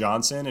Kerryon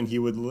Johnson, and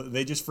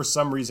they just for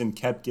some reason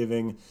kept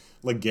giving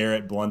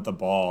LeGarrette Blount the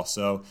ball.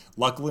 So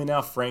luckily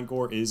now Frank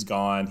Gore is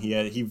gone.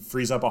 He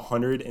frees up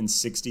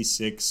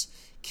 166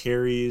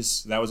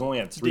 carries. That was only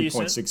at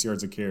 3.6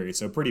 yards a carry,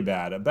 so pretty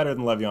bad. Better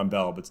than Le'Veon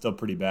Bell, but still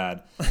pretty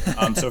bad.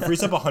 So it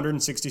frees up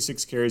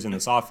 166 carries in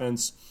this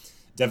offense.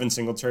 Devin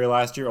Singletary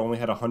last year only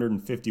had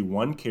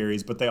 151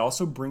 carries, but they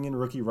also bring in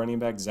rookie running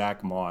back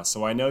Zach Moss.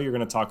 So I know you're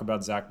going to talk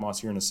about Zach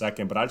Moss here in a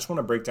second, but I just want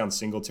to break down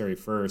Singletary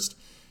first.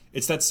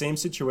 It's that same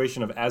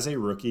situation of as a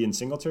rookie, and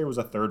Singletary was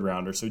a third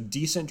rounder, so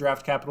decent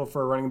draft capital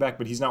for a running back,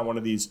 but he's not one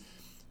of these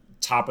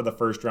top of the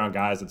first round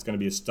guys that's going to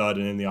be a stud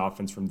and in the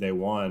offense from day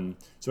one.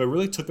 So it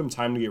really took him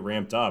time to get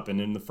ramped up.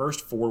 And in the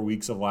first 4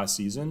 weeks of last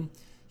season,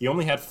 he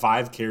only had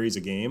 5 carries a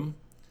game.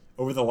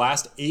 Over the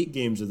last 8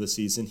 games of the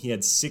season, he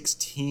had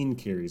 16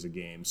 carries a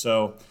game.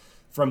 So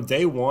from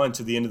day one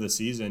to the end of the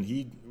season,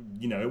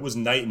 it was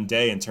night and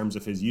day in terms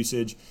of his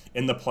usage.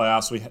 In the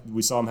playoffs,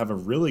 we saw him have a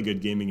really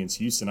good game against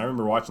Houston. I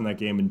remember watching that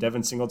game, and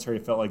Devin Singletary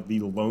felt like the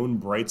lone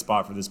bright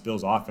spot for this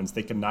Bills offense.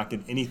 They could not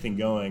get anything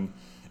going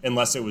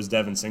unless it was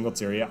Devin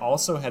Singletary. He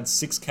also had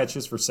 6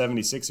 catches for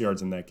 76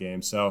 yards in that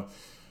game. So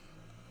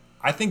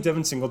I think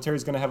Devin Singletary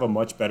is going to have a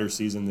much better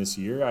season this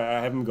year.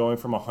 I have him going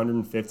from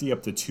 150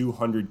 up to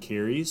 200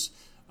 carries.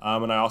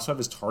 And I also have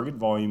his target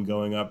volume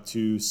going up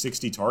to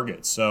 60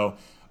 targets. So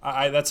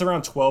that's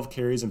around 12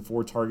 carries and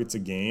 4 targets a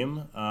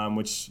game,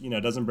 which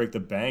doesn't break the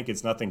bank.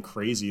 It's nothing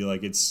crazy.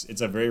 Like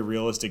it's a very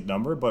realistic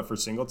number. But for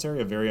Singletary,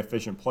 a very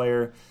efficient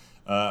player,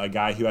 a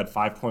guy who had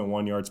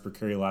 5.1 yards per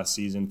carry last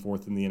season,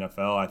 4th in the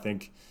NFL. I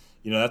think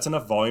that's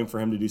enough volume for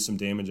him to do some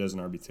damage as an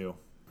RB2.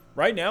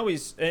 Right now,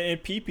 he's in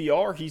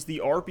PPR. He's the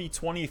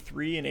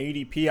RB23 in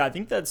ADP. I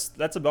think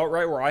that's about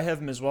right where I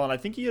have him as well. And I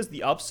think he has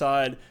the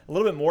upside, a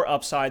little bit more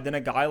upside than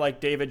a guy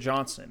like David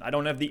Johnson. I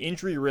don't have the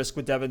injury risk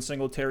with Devin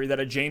Singletary that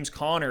a James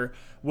Conner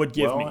would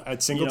give me. Well,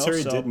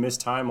 Singletary did miss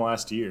time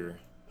last year.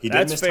 He did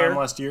That's miss fair. time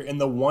last year.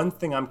 And the one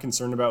thing I'm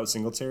concerned about with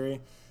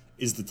Singletary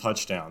is the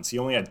touchdowns. He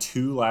only had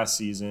 2 last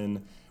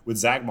season. With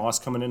Zach Moss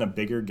coming in, a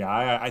bigger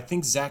guy, I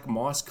think Zach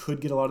Moss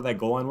could get a lot of that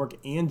goal line work.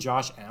 And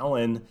Josh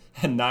Allen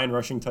had 9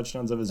 rushing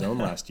touchdowns of his own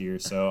last year.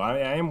 So I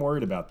am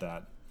worried about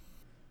that.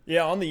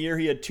 Yeah, on the year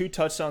he had 2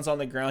 touchdowns on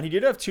the ground. He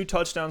did have 2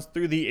 touchdowns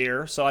through the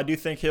air, so I do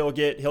think he'll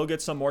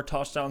get some more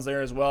touchdowns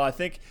there as well. I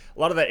think a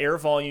lot of that air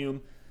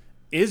volume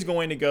is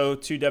going to go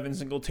to Devin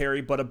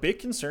Singletary, but a big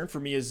concern for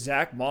me is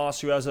Zach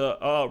Moss, who has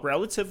a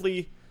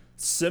relatively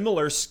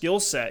similar skill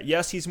set.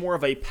 Yes, he's more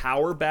of a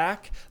power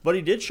back, but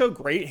he did show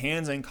great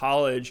hands in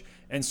college.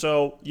 And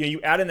so you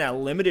add in that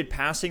limited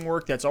passing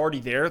work that's already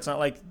there. It's not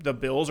like the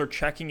Bills are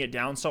checking it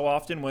down so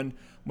often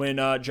when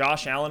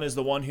Josh Allen is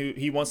the one who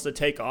he wants to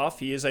take off.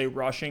 He is a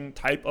rushing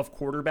type of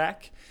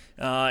quarterback,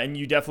 and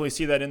you definitely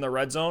see that in the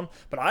red zone.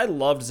 But I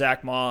loved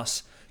Zach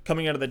Moss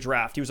coming out of the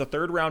draft. He was a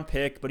 3rd-round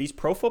pick, but he's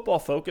Pro Football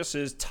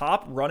Focus's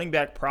top running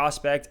back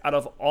prospect out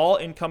of all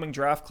incoming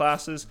draft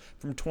classes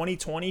from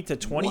 2020 to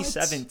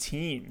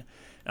 2017.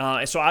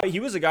 He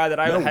was a guy that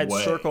I had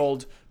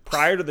circled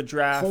prior to the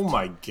draft. Oh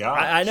my God!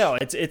 I know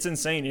it's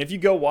insane. If you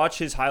go watch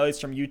his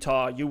highlights from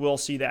Utah, you will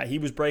see that he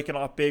was breaking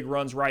off big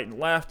runs right and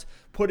left,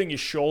 putting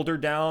his shoulder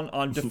down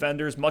on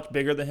defenders much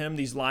bigger than him,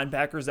 these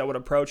linebackers that would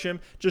approach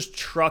him, just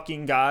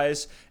trucking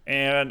guys.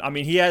 And I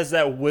mean, he has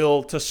that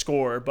will to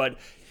score, but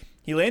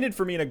he landed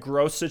for me in a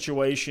gross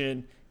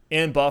situation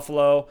in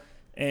Buffalo,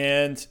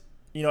 and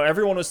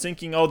everyone was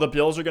thinking, oh, the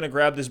Bills are going to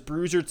grab this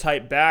bruiser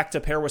type back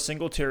to pair with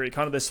Singletary,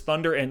 kind of this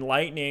thunder and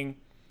lightning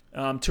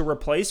to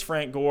replace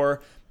Frank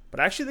Gore. But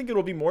I actually think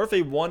it'll be more of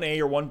a 1A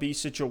or 1B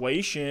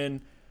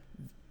situation,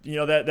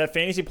 that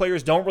fantasy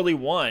players don't really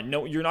want.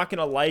 No, you're not going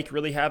to like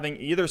really having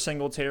either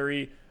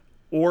Singletary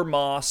or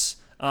Moss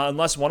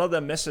unless one of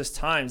them misses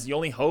times. The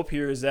only hope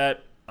here is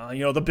that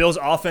the Bills'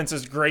 offense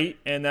is great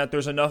and that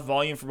there's enough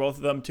volume for both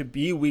of them to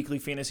be weekly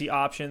fantasy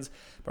options.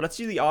 But I'd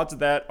see the odds of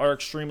that are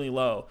extremely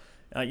low.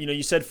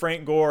 You said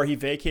Frank Gore, he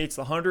vacates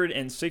the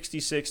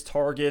 166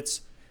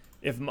 targets.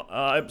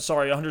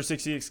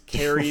 166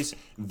 carries.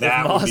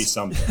 That would be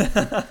something.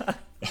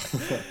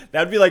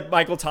 That'd be like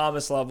Michael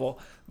Thomas level.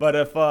 But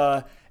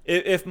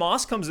if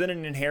Moss comes in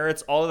and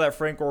inherits all of that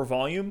Frank Gore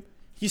volume,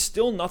 he's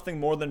still nothing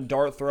more than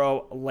dart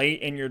throw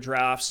late in your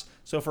drafts.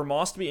 So for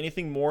Moss to be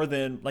anything more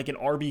than like an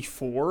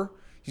RB4,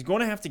 he's going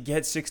to have to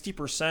get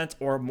 60%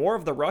 or more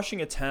of the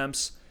rushing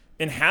attempts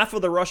and half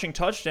of the rushing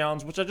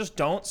touchdowns, which I just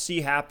don't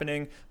see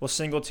happening with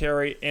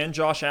Singletary and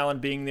Josh Allen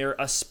being there,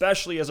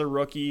 especially as a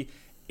rookie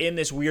in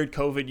this weird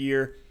COVID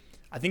year.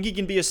 I think he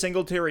can be a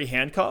Singletary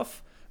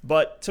handcuff.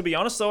 But to be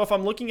honest, though, if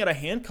I'm looking at a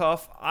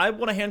handcuff, I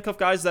want to handcuff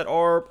guys that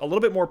are a little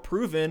bit more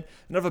proven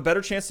and have a better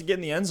chance to get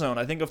in the end zone.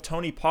 I think of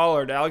Tony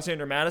Pollard,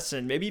 Alexander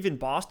Mattison, maybe even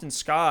Boston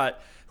Scott,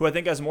 who I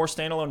think has more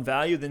standalone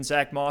value than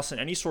Zach Moss in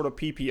any sort of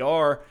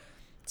PPR.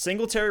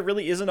 Singletary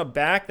really isn't a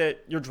back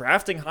that you're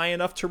drafting high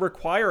enough to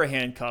require a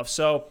handcuff.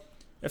 So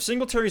if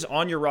Singletary's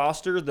on your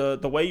roster,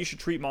 the way you should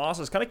treat Moss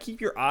is kind of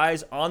keep your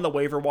eyes on the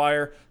waiver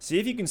wire. See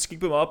if you can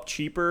scoop him up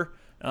cheaper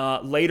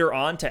later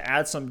on to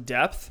add some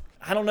depth.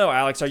 I don't know,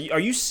 Alex. Are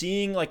you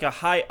seeing like a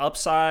high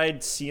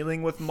upside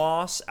ceiling with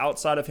Moss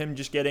outside of him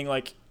just getting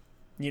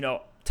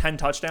 10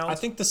 touchdowns? I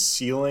think the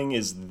ceiling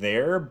is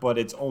there, but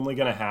it's only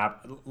going to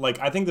happen.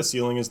 I think the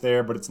ceiling is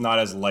there, but it's not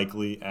as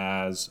likely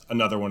as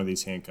another one of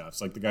these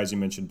handcuffs. Like the guys you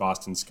mentioned,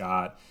 Boston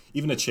Scott,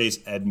 even a Chase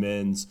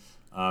Edmonds.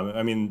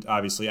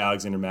 Obviously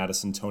Alexander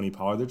Mattison, Tony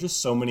Pollard. There are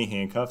just so many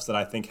handcuffs that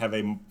I think have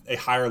a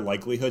higher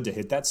likelihood to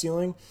hit that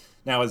ceiling.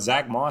 Now, with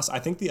Zach Moss, I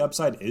think the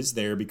upside is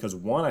there because,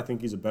 one, I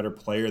think he's a better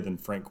player than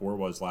Frank Gore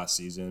was last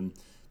season.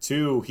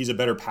 2, he's a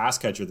better pass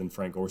catcher than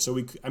Frank Gore.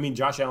 So,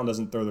 Josh Allen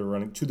doesn't throw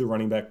the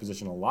running back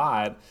position a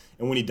lot.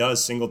 And when he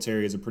does,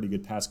 Singletary is a pretty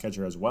good pass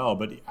catcher as well.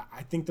 But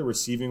I think the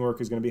receiving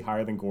work is going to be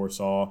higher than Gore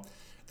saw.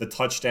 The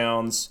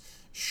touchdowns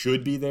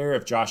should be there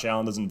if Josh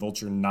Allen doesn't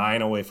vulture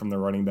 9 away from the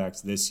running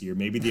backs this year.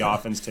 Maybe the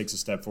offense takes a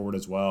step forward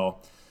as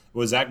well.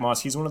 With Zach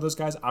Moss, he's one of those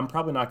guys. I'm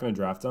probably not going to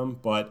draft him,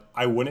 but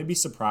I wouldn't be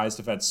surprised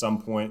if at some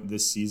point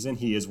this season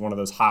he is one of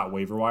those hot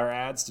waiver wire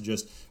ads to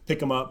just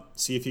pick him up,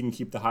 see if he can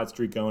keep the hot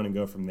streak going and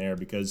go from there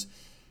because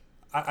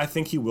I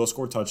think he will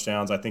score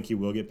touchdowns. I think he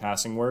will get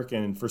passing work.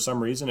 And for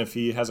some reason, if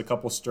he has a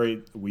couple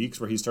straight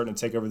weeks where he's starting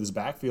to take over this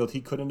backfield, he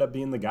could end up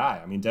being the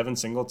guy. Devin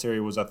Singletary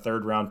was a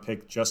 3rd-round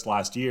pick just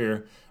last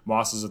year.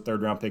 Moss is a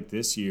 3rd-round pick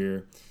this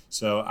year.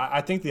 So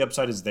I think the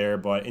upside is there.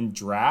 But in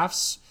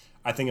drafts,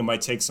 I think it might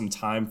take some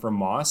time for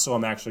Moss, so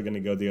I'm actually going to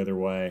go the other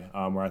way,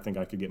 where I think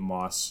I could get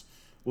Moss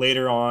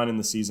later on in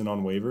the season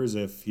on waivers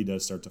if he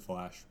does start to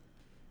flash.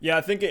 Yeah,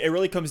 I think it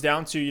really comes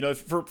down to,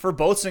 for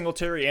both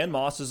Singletary and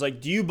Moss is like,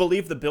 do you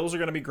believe the Bills are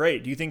going to be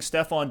great? Do you think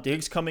Stephon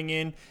Diggs coming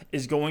in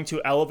is going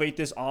to elevate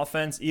this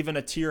offense even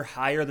a tier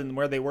higher than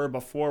where they were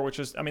before, which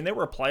is, I mean, they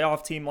were a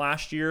playoff team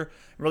last year,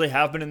 really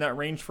have been in that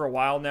range for a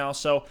while now.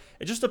 So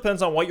it just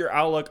depends on what your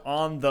outlook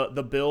on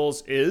the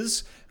Bills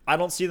is. I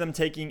don't see them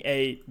taking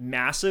a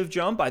massive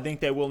jump. I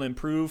think they will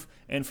improve.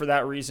 And for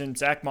that reason,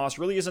 Zach Moss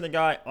really isn't a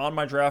guy on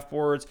my draft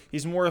boards.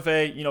 He's more of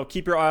a,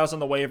 keep your eyes on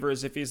the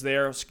waivers. If he's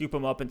there, scoop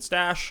him up and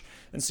stash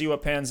and see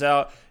what pans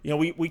out.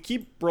 We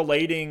keep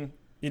relating,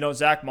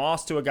 Zach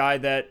Moss to a guy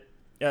that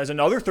is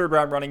another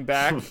third-round running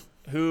back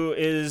who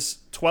is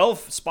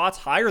 12 spots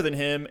higher than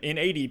him in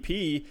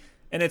ADP,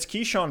 and it's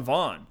Keyshawn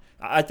Vaughn.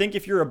 I think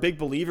if you're a big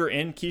believer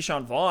in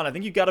Keyshawn Vaughn, I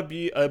think you've got to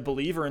be a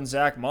believer in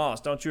Zach Moss.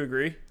 Don't you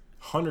agree?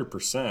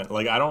 100%.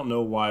 Like, I don't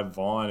know why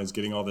Vaughn is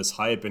getting all this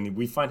hype, and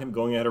we find him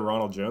going ahead of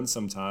Ronald Jones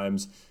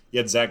sometimes,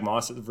 yet Zach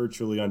Moss is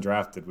virtually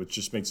undrafted, which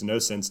just makes no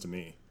sense to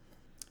me.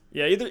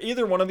 Yeah,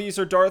 either one of these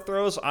are dart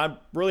throws. I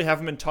really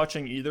haven't been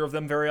touching either of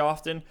them very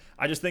often.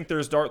 I just think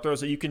there's dart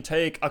throws that you can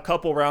take a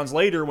couple rounds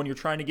later when you're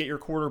trying to get your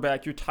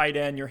quarterback, your tight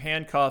end, your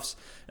handcuffs,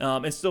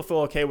 and still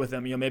feel okay with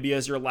them. Maybe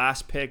as your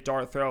last pick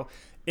dart throw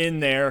in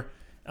there.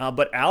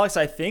 But Alex,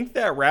 I think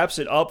that wraps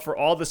it up for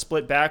all the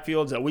split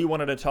backfields that we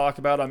wanted to talk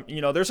about.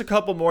 There's a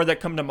couple more that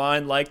come to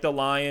mind, like the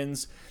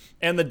Lions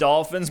and the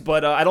Dolphins,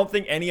 but I don't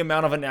think any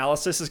amount of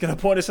analysis is going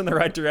to point us in the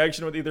right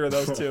direction with either of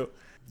those two.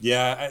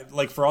 Yeah,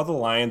 for all the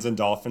Lions and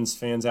Dolphins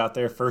fans out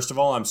there, first of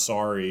all, I'm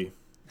sorry.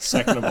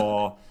 Second of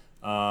all,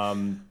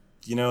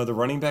 the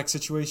running back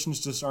situations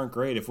just aren't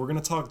great. If we're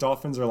going to talk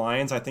Dolphins or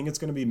Lions, I think it's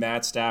going to be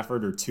Matt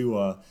Stafford or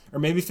Tua, or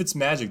maybe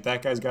Fitzmagic.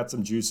 That guy's got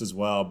some juice as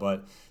well.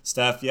 But,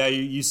 Steph, yeah,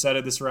 you said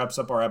it. This wraps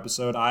up our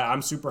episode.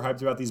 I'm super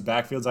hyped about these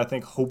backfields. I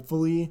think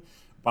hopefully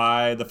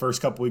by the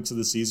first couple weeks of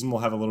the season,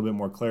 we'll have a little bit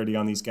more clarity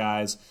on these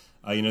guys.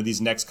 These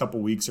next couple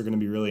weeks are going to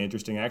be really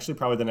interesting. Actually,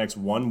 probably the next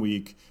 1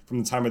 week from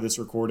the time of this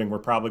recording, we're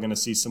probably going to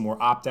see some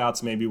more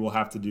opt-outs. Maybe we'll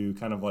have to do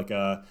kind of like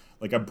a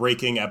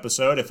breaking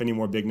episode if any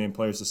more big-name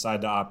players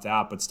decide to opt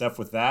out. But, Steph,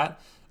 with that,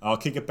 I'll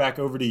kick it back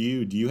over to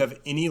you. Do you have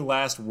any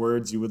last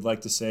words you would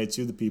like to say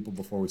to the people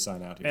before we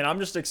sign out here? And I'm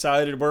just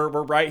excited. We're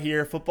right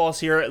here. Football's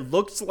here. It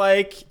looks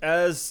like,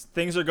 as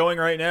things are going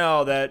right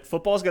now, that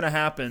football's going to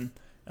happen.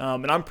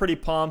 And I'm pretty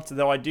pumped,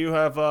 though I do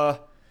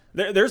have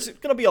there's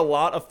going to be a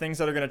lot of things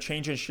that are going to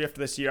change and shift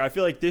this year. I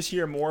feel like this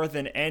year more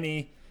than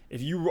any,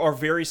 if you are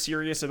very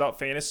serious about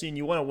fantasy and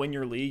you want to win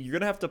your league, you're going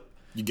to have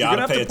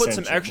to put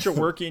some extra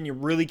work in. You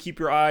really keep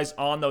your eyes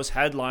on those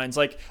headlines.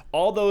 Like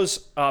all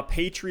those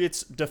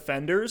Patriots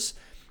defenders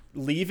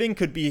leaving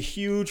could be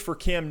huge for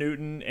Cam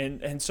Newton.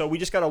 And so we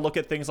just got to look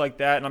at things like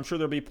that. And I'm sure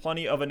there'll be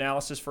plenty of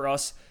analysis for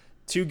us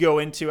to go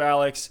into,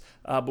 Alex.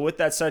 But with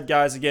that said,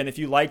 guys, again, if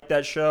you like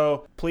that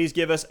show, please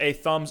give us a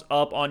thumbs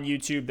up on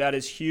YouTube. That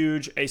is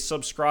huge. A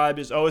subscribe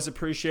is always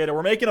appreciated.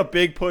 We're making a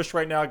big push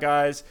right now,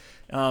 guys.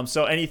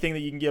 So anything that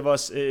you can give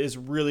us is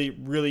really,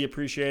 really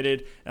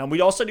appreciated. And we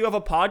also do have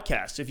a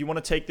podcast. If you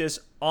want to take this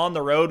on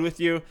the road with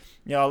you,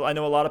 I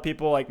know a lot of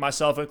people, like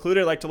myself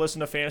included, like to listen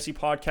to fantasy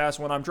podcasts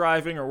when I'm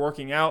driving or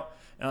working out.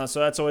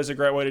 So that's always a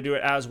great way to do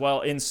it as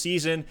well in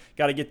season.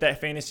 Got to get that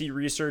fantasy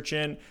research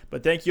in.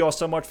 But thank you all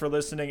so much for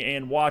listening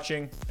and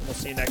watching, and we'll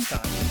see you next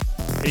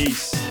time.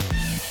 Peace.